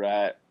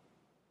Bachelorette,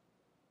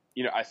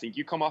 I think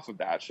you come off of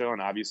that show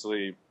and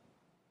obviously,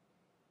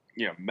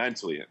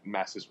 mentally it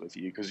messes with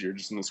you because you're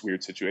just in this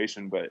weird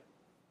situation, but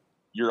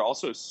you're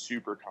also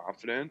super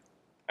confident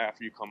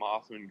after you come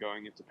off and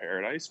going into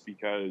Paradise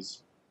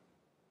because,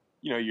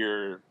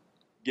 you're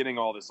getting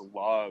all this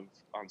love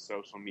on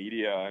social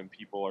media and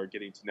people are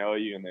getting to know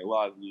you and they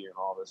love you and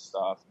all this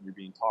stuff, and you're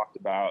being talked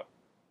about.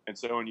 And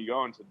so when you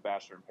go into The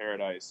Bachelor in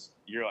Paradise,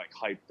 you're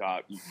hyped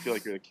up. You feel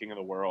like you're the king of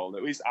the world.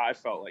 At least I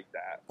felt like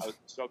that. I was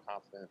so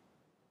confident.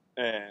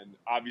 And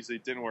obviously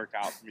it didn't work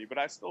out for me, but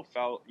I still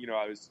felt,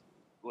 I was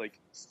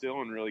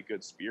still in really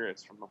good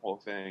spirits from the whole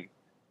thing.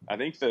 I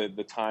think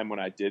the time when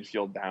I did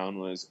feel down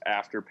was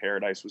after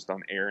Paradise was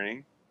done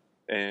airing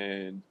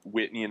and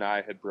Whitney and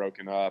I had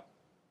broken up.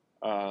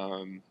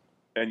 And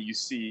you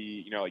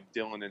see,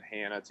 Dylan and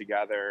Hannah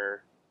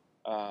together.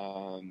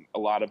 Some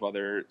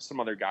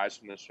other guys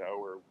from the show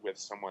were with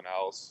someone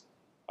else.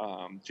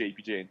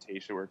 JPJ and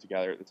Tayshia were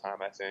together at the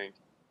time, I think.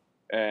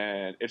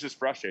 And it's just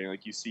frustrating.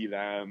 You see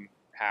them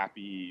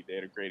happy. They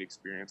had a great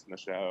experience in the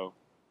show.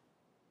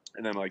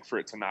 And then for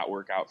it to not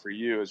work out for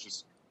you is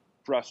just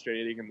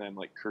frustrating. And then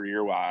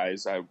career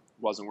wise, I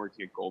wasn't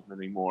working at Goldman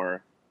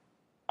anymore.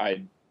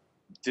 I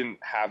didn't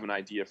have an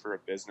idea for a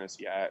business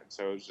yet.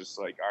 So it was just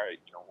all right,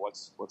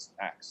 what's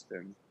next?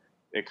 And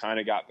it kind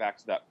of got back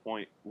to that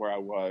point where I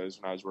was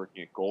when I was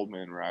working at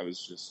Goldman, where I was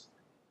just,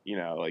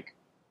 like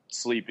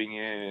sleeping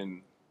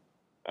in,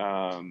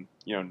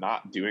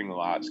 not doing a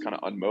lot, just kind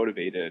of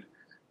unmotivated.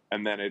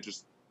 And then it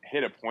just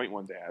hit a point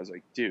one day. I was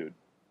like, dude,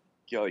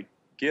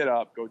 get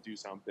up, go do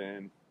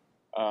something.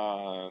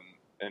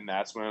 And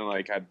that's when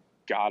I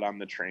got on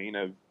the train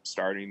of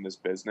starting this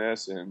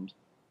business, and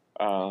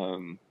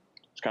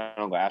just kind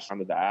of latched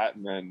onto that.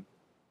 And then,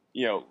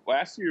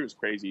 last year was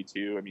crazy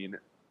too. I mean,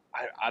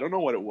 I don't know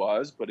what it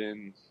was, but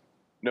in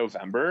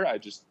November, I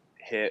just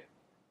hit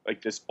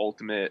this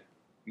ultimate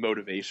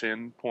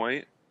motivation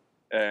point,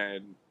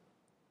 and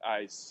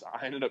I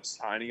ended up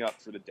signing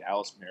up for the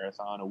Dallas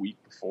Marathon a week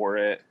before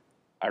it.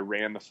 I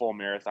ran the full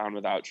marathon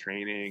without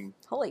training.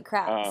 Holy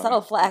crap!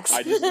 Subtle flex.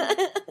 I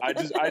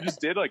just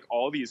did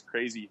all these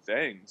crazy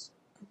things,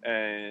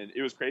 and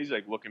it was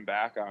crazy. Looking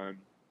back on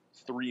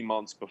 3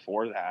 months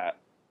before that,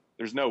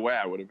 there's no way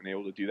I would have been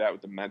able to do that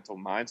with the mental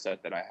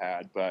mindset that I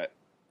had. But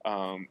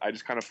I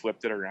just kind of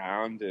flipped it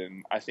around,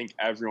 and I think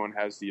everyone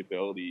has the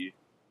ability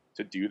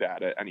to do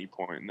that at any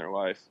point in their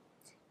life.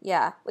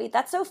 Yeah. Wait,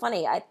 that's so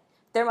funny.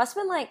 There must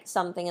have been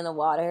something in the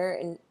water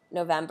in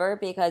November,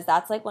 because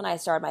that's when I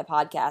started my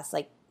podcast,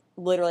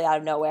 literally out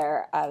of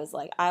nowhere. I was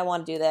like, I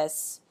want to do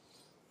this.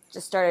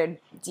 Just started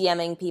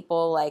DMing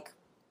people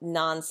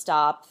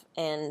nonstop,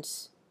 and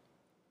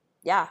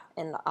yeah,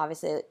 and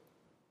obviously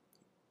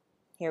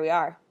here we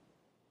are.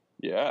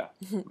 Yeah.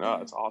 No,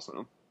 that's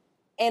awesome.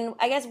 And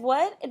I guess,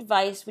 what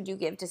advice would you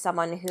give to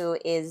someone who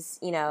is,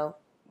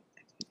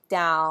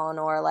 down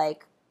or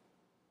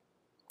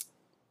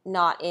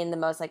not in the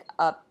most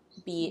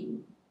upbeat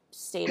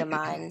state of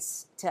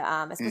minds,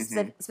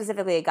 to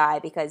specifically a guy,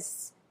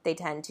 because they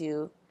tend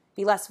to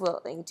be less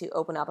willing to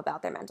open up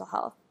about their mental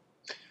health?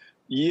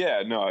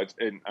 Yeah, no,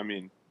 I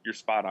mean, you're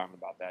spot on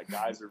about that.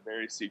 Guys are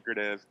very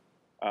secretive.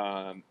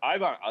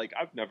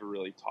 I've never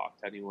really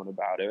talked to anyone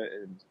about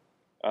it,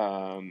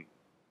 and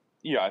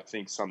I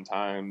think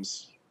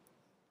sometimes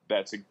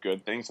that's a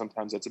good thing.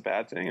 Sometimes that's a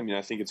bad thing. I mean,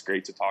 I think it's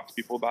great to talk to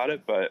people about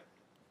it, but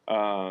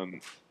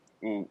I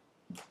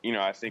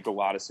think a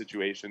lot of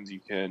situations you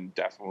can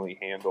definitely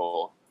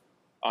handle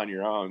on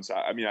your own. So,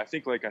 I mean, I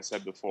think, like I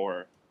said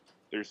before,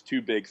 there's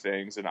two big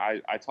things, and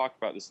I talked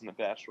about this in The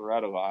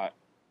Bachelorette a lot.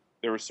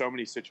 There were so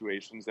many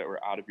situations that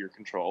were out of your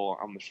control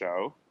on the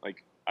show.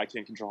 I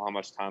can't control how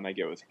much time I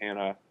get with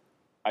Hannah.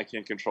 I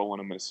can't control when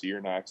I'm going to see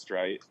her next,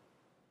 right?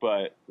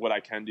 But what I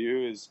can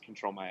do is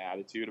control my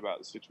attitude about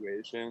the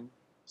situation,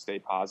 stay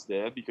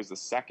positive, because the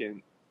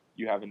second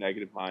you have a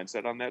negative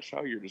mindset on that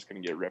show, you're just going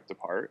to get ripped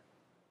apart.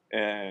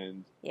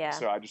 And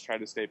so I just tried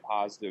to stay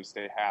positive,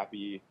 stay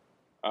happy.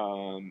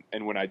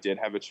 And when I did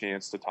have a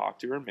chance to talk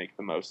to her, make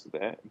the most of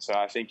it. And so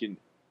I think in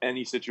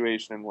any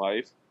situation in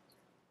life,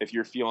 if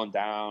you're feeling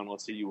down,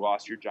 let's say you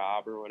lost your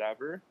job or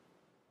whatever,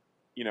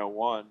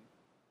 one,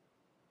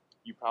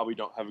 you probably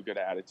don't have a good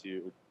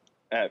attitude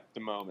at the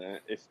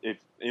moment. If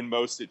in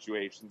most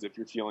situations, if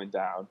you're feeling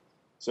down,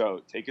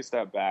 so take a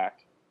step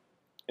back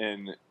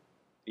and,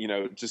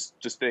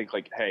 just think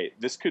hey,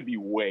 this could be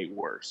way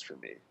worse for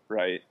me.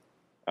 Right.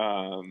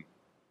 At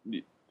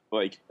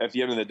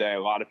the end of the day,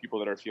 a lot of people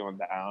that are feeling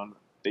down,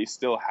 they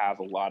still have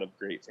a lot of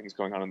great things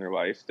going on in their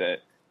life that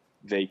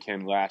they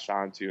can latch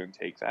onto and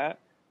take that.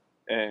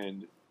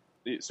 And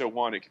so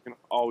one, it could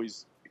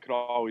always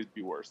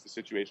be worse. The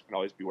situation can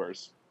always be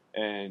worse,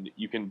 and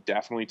you can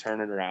definitely turn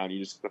it around. You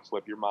just have to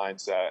flip your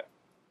mindset,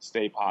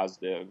 stay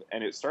positive,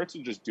 and it starts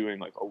with just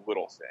doing a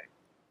little thing,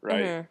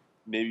 right? Mm-hmm.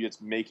 Maybe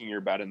it's making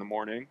your bed in the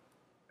morning,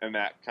 and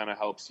that kind of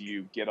helps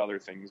you get other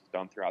things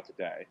done throughout the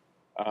day.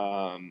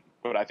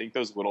 But I think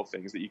those little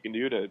things that you can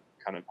do to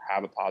kind of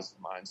have a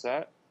positive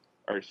mindset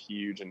are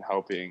huge in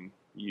helping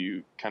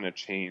you kind of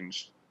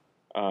change,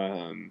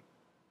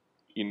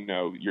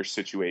 your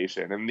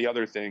situation. And the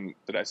other thing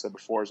that I said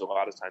before is a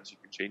lot of times you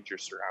can change your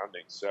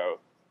surroundings. So,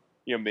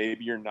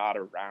 maybe you're not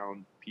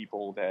around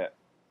people that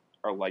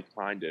are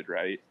like-minded,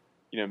 right?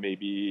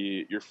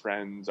 Maybe your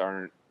friends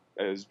aren't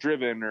as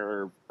driven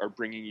or are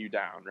bringing you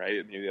down,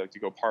 right? Maybe they like to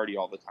go party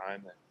all the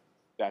time, and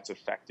that's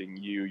affecting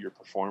you, your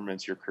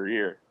performance, your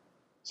career.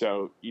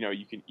 So,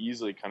 you can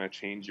easily kind of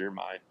change your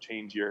mind,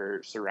 change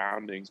your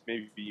surroundings,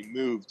 maybe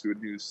move to a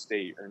new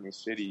state or a new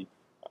city,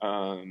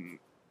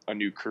 a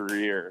new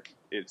career.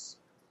 It's,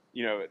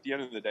 at the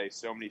end of the day,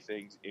 so many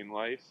things in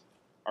life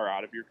are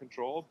out of your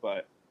control,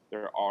 but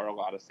there are a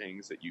lot of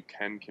things that you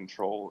can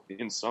control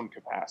in some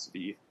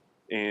capacity,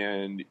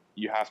 and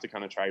you have to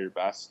kind of try your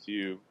best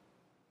to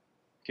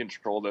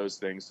control those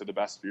things to the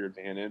best of your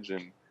advantage,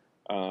 and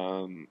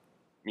kind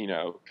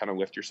of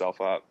lift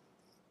yourself up.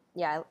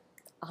 Yeah,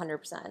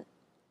 100%.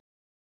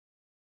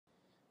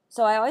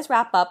 So I always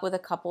wrap up with a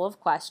couple of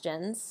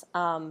questions.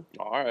 All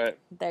right.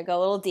 They go a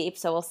little deep,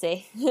 so we'll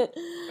see.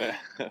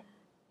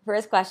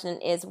 First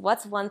question is,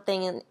 what's one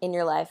thing in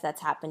your life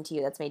that's happened to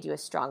you that's made you a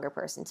stronger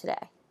person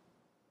today?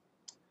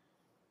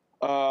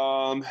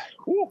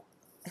 Cool.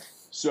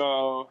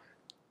 So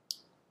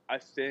I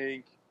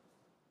think,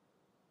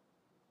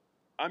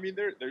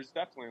 there's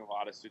definitely a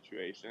lot of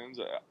situations.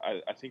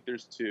 I think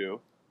there's two.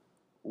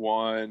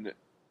 One,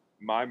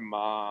 my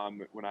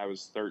mom, when I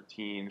was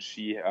 13,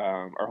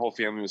 our whole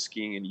family was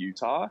skiing in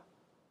Utah,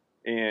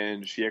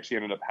 and she actually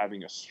ended up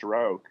having a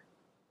stroke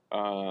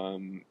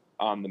on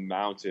the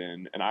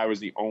mountain, and I was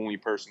the only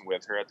person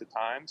with her at the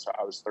time. So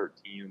I was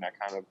 13, and I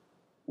kind of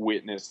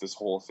witnessed this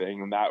whole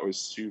thing, and that was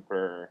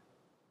super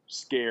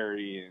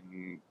scary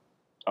and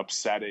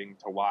upsetting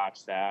to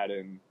watch that.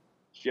 And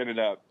she ended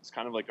up, it's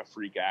kind of like a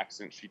freak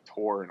accident. She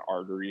tore an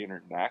artery in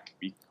her neck.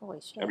 Holy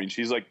shit. I mean,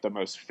 she's like the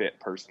most fit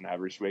person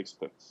ever. She wakes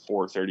up at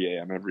 4:30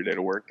 a.m. every day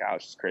to work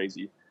out. She's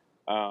crazy.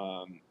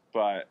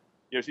 But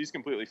she's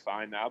completely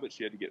fine now, but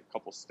she had to get a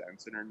couple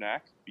stents in her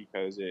neck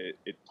because it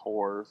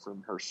tore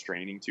from her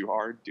straining too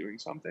hard doing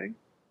something.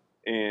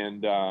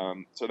 And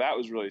so that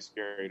was really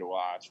scary to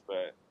watch.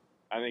 But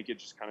I think it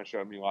just kind of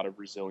showed me a lot of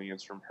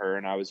resilience from her.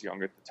 And I was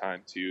young at the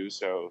time too.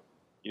 So,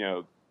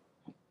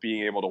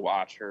 being able to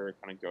watch her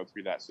kind of go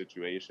through that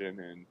situation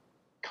and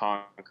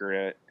conquer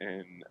it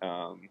and,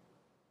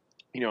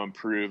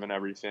 improve and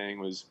everything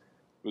was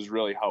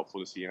really helpful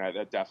to see. And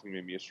that definitely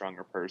made me a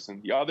stronger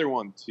person. The other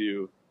one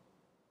too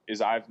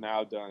is I've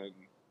now done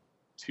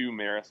 2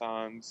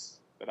 marathons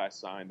that I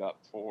signed up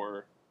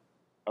for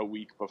a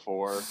week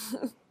before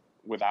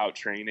without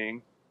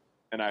training,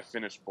 and I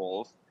finished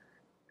both.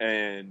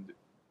 And,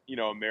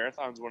 a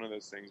marathon's one of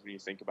those things when you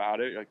think about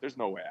it, like, there's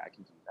no way I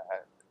can do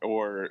that.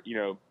 Or,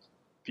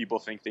 people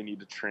think they need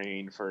to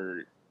train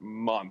for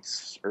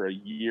months or a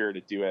year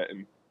to do it.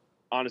 And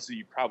honestly,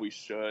 you probably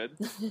should,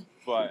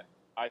 but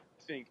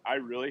I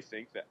really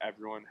think that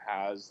everyone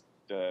has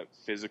the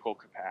physical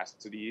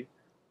capacity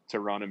to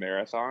run a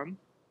marathon.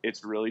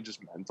 It's really just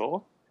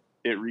mental.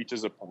 It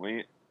reaches a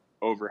point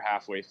over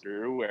halfway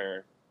through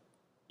where,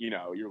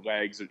 your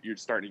legs, you're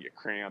starting to get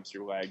cramps,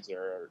 your legs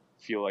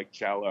feel like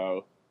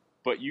jello,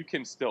 but you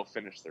can still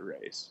finish the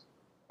race.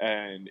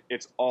 And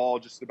it's all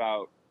just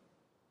about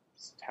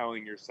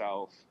telling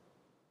yourself,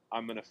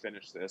 I'm going to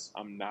finish this.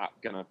 I'm not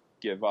going to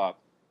give up.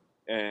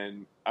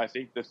 And I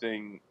think the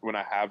thing when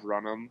I have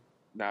run them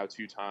now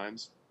 2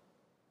 times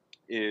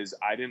is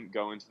I didn't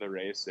go into the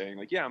race saying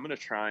like, yeah, I'm going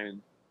to try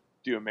and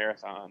do a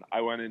marathon. I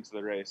went into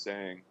the race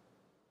saying,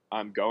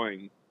 I'm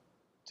going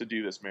to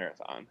do this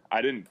marathon.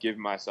 I didn't give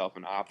myself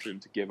an option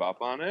to give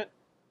up on it.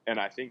 And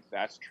I think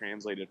that's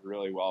translated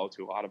really well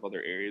to a lot of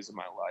other areas of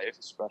my life,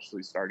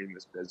 especially starting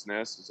this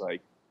business. Is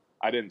like,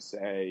 I didn't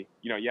say,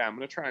 yeah, I'm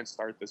going to try and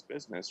start this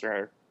business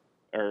or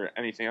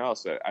anything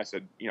else. I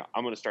said,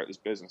 I'm going to start this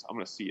business. I'm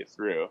going to see it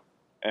through.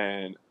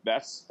 And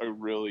that's a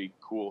really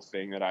cool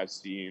thing that I've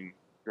seen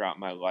throughout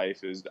my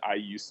life is I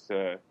used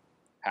to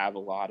have a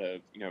lot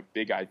of,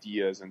 big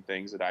ideas and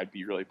things that I'd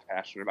be really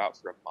passionate about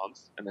for a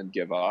month and then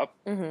give up.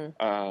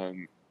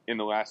 Mm-hmm. In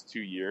the last 2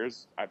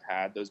 years, I've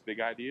had those big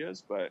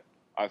ideas, but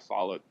I've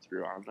followed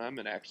through on them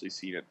and actually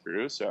seen it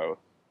through. So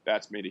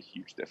that's made a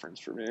huge difference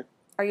for me.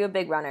 Are you a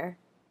big runner?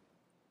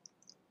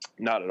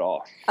 Not at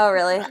all. Oh,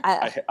 really?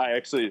 I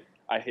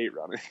hate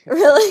running.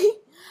 Really?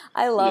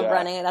 I love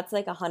running. That's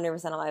like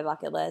 100% on my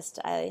bucket list.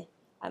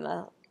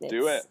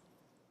 Do it.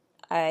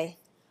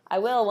 I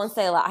will once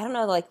they allow. I don't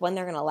know like when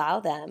they're going to allow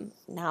them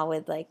now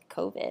with like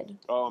COVID.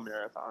 Oh,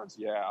 marathons?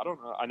 Yeah, I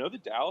don't know. I know the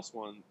Dallas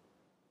one.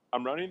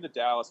 I'm running the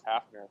Dallas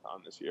half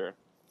marathon this year.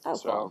 Oh,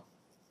 so, cool.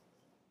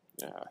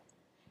 Yeah.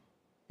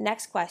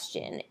 Next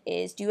question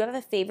is, do you have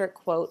a favorite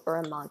quote or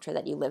a mantra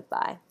that you live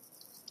by?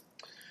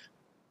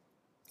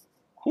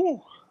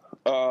 Whew.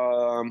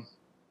 So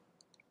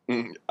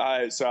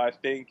I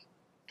think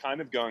kind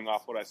of going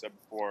off what I said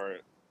before,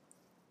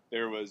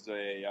 there was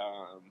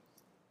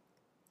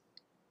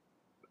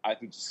I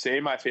can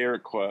say my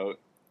favorite quote.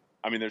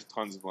 I mean, there's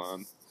tons of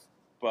them,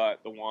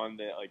 but the one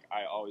that like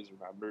I always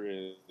remember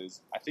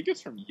is I think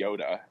it's from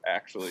Yoda,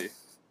 actually.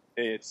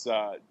 It's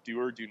do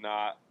or do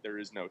not, there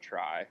is no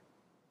try.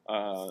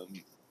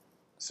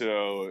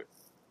 So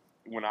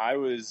when I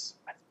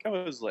think I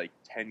was like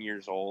 10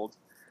 years old,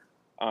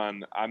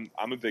 I'm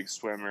a big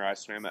swimmer. I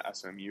swam at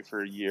SMU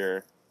for a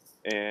year,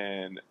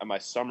 and on my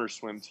summer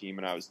swim team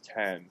when I was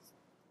 10,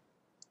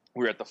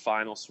 we were at the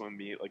final swim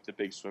meet, like the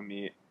big swim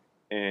meet,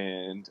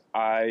 and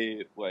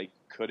I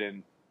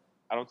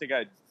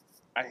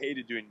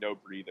hated doing no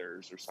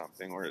breathers or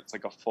something where it's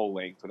like a full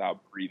length without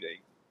breathing.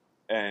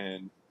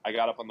 And I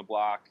got up on the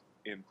block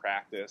in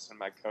practice, and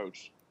my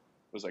coach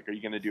was like, "Are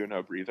you going to do a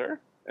no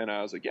breather?" And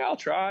I was like, "Yeah, I'll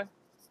try."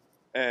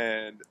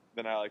 And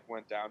then I like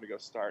went down to go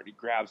start. He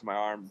grabs my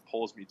arm and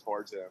pulls me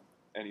towards him,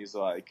 and he's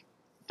like,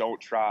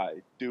 "Don't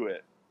try, do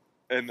it."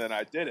 And then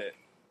I did it.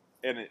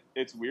 And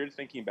it's weird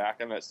thinking back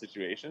on that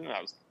situation. And I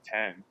was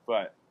 10,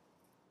 but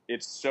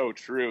it's so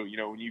true.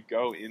 When you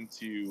go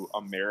into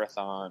a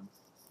marathon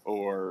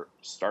or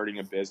starting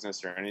a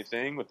business or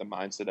anything with the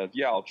mindset of,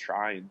 yeah, I'll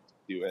try and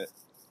do it,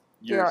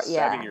 you're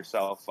setting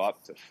yourself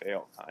up to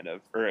fail, kind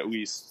of, or at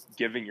least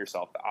giving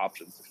yourself the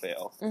option to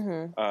fail.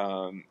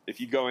 Mm-hmm. If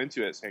you go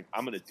into it saying,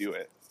 I'm going to do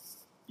it,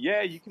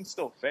 yeah, you can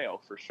still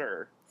fail for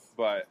sure,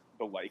 but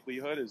the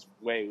likelihood is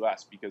way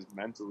less because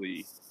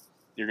mentally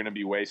you're going to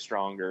be way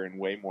stronger and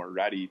way more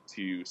ready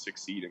to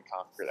succeed and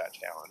conquer that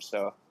challenge.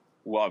 So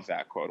love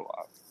that quote a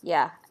lot.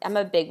 Yeah, I'm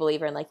a big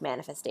believer in like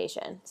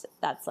manifestation. So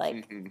that's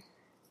like Hmm.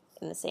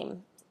 in the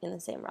same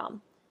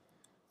realm.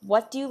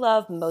 What do you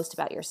love most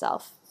about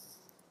yourself?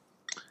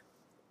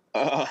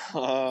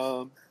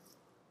 Um,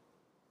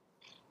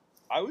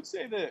 I would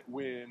say that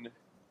when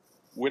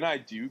I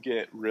do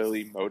get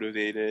really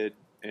motivated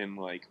and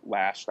like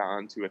lashed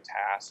on to a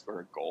task or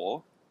a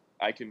goal,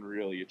 I can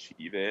really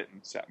achieve it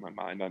and set my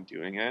mind on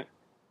doing it.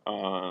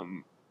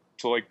 Um,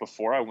 so like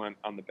before I went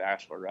on The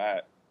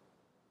Bachelorette,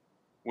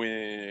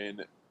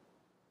 when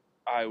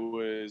I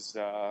was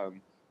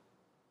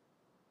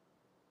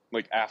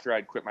like after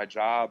I'd quit my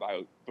job,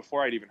 I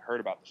before I'd even heard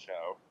about the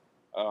show,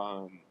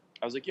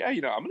 I was like, yeah,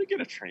 I'm gonna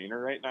get a trainer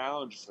right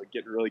now and just like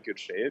get in really good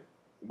shape.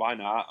 Why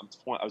not?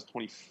 I was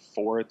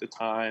 24 at the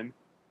time,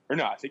 or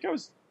no, I think I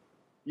was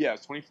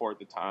 24 at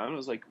the time. I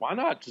was like, why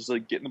not just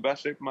like get in the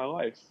best shape of my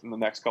life in the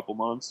next couple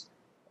months?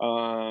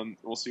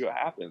 We'll see what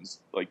happens.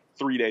 Like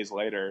 3 days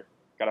later,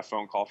 got a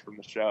phone call from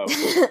the show,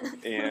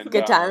 and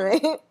Good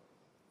timing.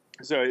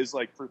 so it was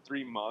like for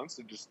 3 months,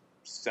 it just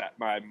set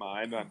my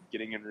mind on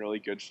getting in really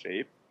good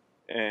shape,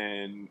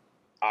 and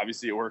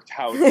obviously it worked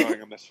out with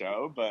going on the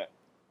show. But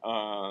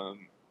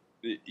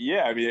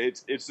yeah, I mean,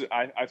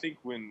 I think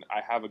when I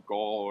have a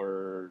goal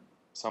or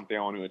something I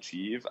want to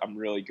achieve, I'm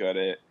really good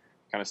at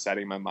kind of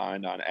setting my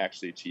mind on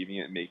actually achieving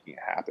it and making it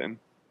happen.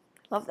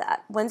 Love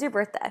that. When's your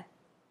birthday?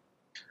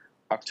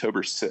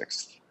 October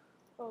 6th,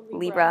 Oh,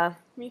 Libra.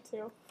 Me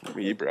too.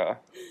 Libra.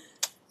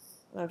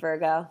 I'm a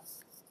Virgo.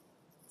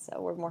 So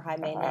we're more high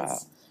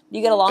maintenance.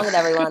 You get along with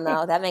everyone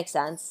though. That makes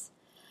sense.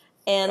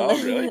 And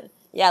Oh, really?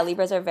 yeah,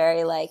 Libras are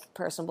very like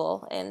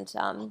personable and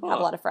have a Huh.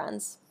 lot of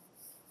friends.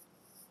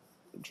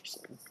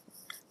 Interesting.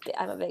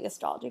 I'm a big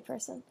astrology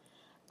person.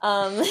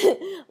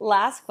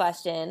 Last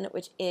question,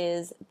 which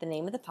is the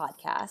name of the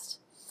podcast.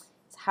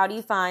 Is how do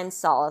you find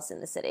solace in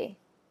the city?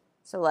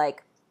 So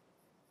like,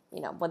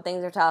 when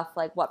things are tough,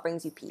 like what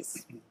brings you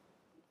peace?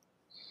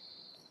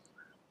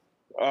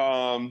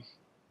 I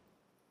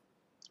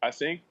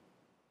think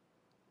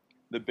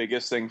the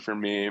biggest thing for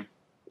me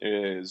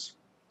is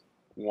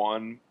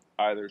one,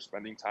 either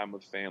spending time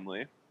with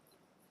family,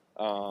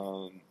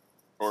 or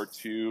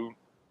two,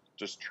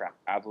 just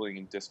traveling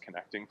and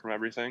disconnecting from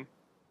everything,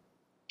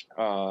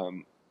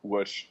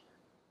 which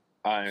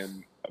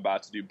I'm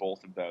about to do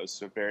both of those.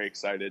 So very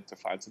excited to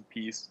find some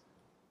peace.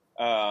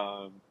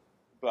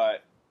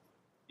 But,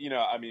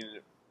 I mean,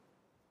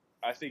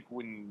 I think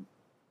when,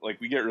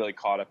 like, we get really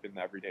caught up in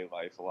everyday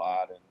life a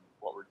lot and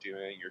what we're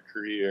doing, your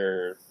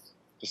career,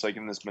 just like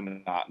in this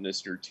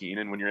monotonous routine.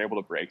 And when you're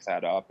able to break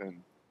that up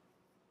and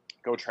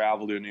go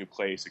travel to a new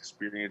place,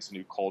 experience a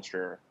new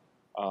culture,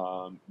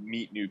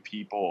 meet new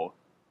people,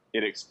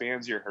 it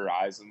expands your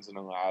horizons and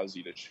allows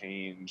you to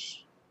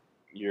change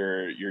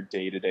your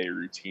day-to-day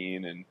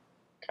routine and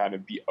kind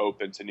of be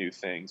open to new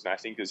things. And I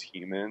think as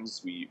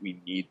humans,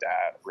 we need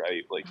that,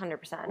 right? Like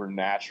 100%. we're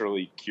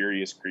naturally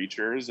curious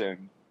creatures,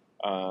 and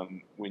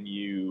when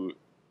you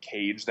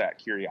cage that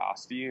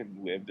curiosity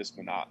and live this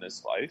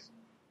monotonous life,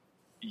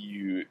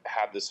 you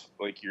have this,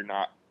 like, you're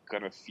not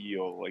gonna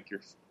feel like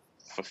you're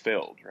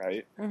fulfilled,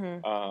 right?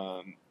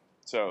 Mm-hmm.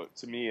 So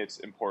to me, it's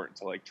important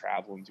to like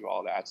travel and do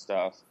all that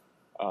stuff.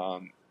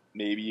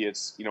 Maybe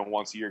it's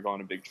once a year go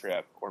on a big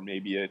trip, or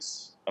maybe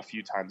it's a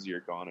few times a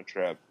year go on a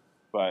trip.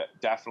 But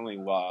definitely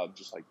love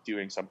just like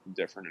doing something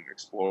different and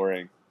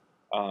exploring.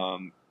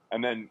 And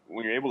then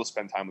when you're able to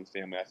spend time with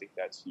family, I think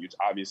that's huge.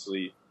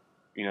 Obviously,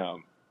 you know,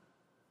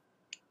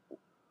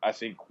 I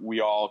think we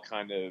all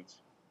kind of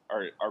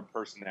our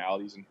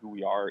personalities and who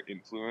we are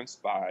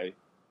influenced by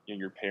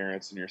your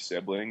parents and your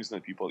siblings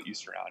and the people that you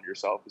surround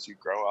yourself as you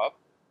grow up.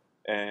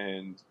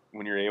 And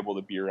when you're able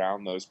to be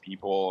around those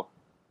people,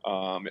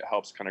 it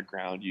helps kind of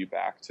ground you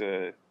back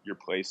to your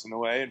place in a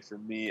way. And for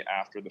me,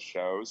 after the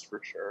shows, for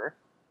sure,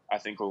 I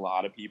think a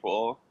lot of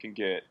people can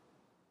get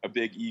a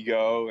big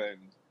ego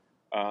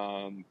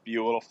and be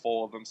a little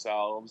full of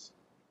themselves.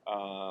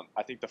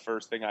 I think the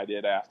first thing I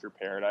did after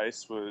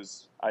Paradise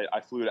was I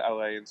flew to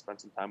LA and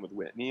spent some time with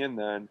Whitney, and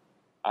then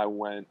I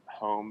went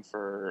home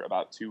for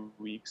about 2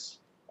 weeks.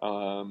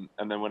 And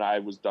then when I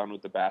was done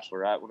with The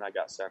Bachelorette, when I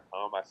got sent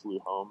home, I flew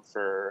home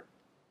I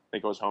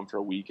think I was home for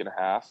a week and a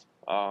half.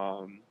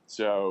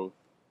 So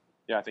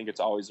yeah, I think it's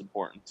always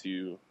important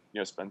to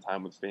spend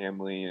time with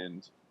family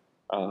and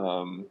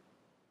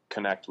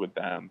connect with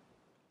them.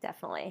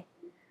 Definitely.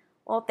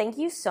 Well, thank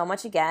you so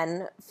much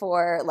again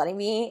for letting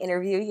me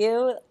interview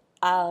you.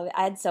 I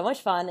had so much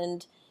fun.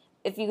 And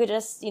if you could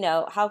just,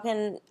 how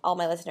can all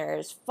my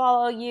listeners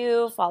follow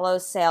you, follow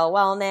Sail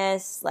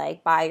Wellness,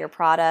 like buy your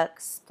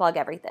products, plug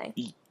everything?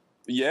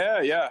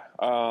 Yeah.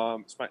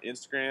 So my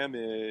Instagram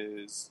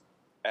is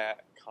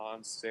at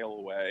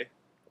 @consailaway.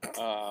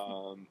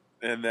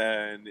 And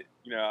then,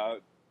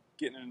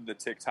 getting into the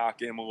TikTok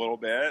game a little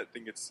bit. I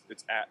think it's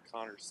at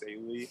Connor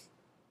Saley.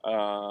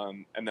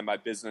 And then my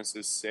business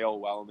is Sail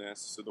Wellness.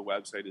 So the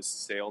website is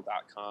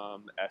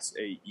sail.com,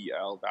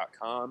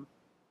 SAEL.com.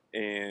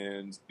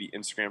 And the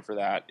Instagram for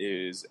that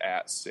is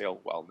at Sail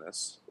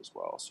Wellness as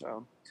well.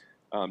 So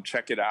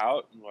check it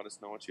out and let us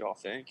know what you all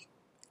think.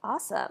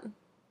 Awesome.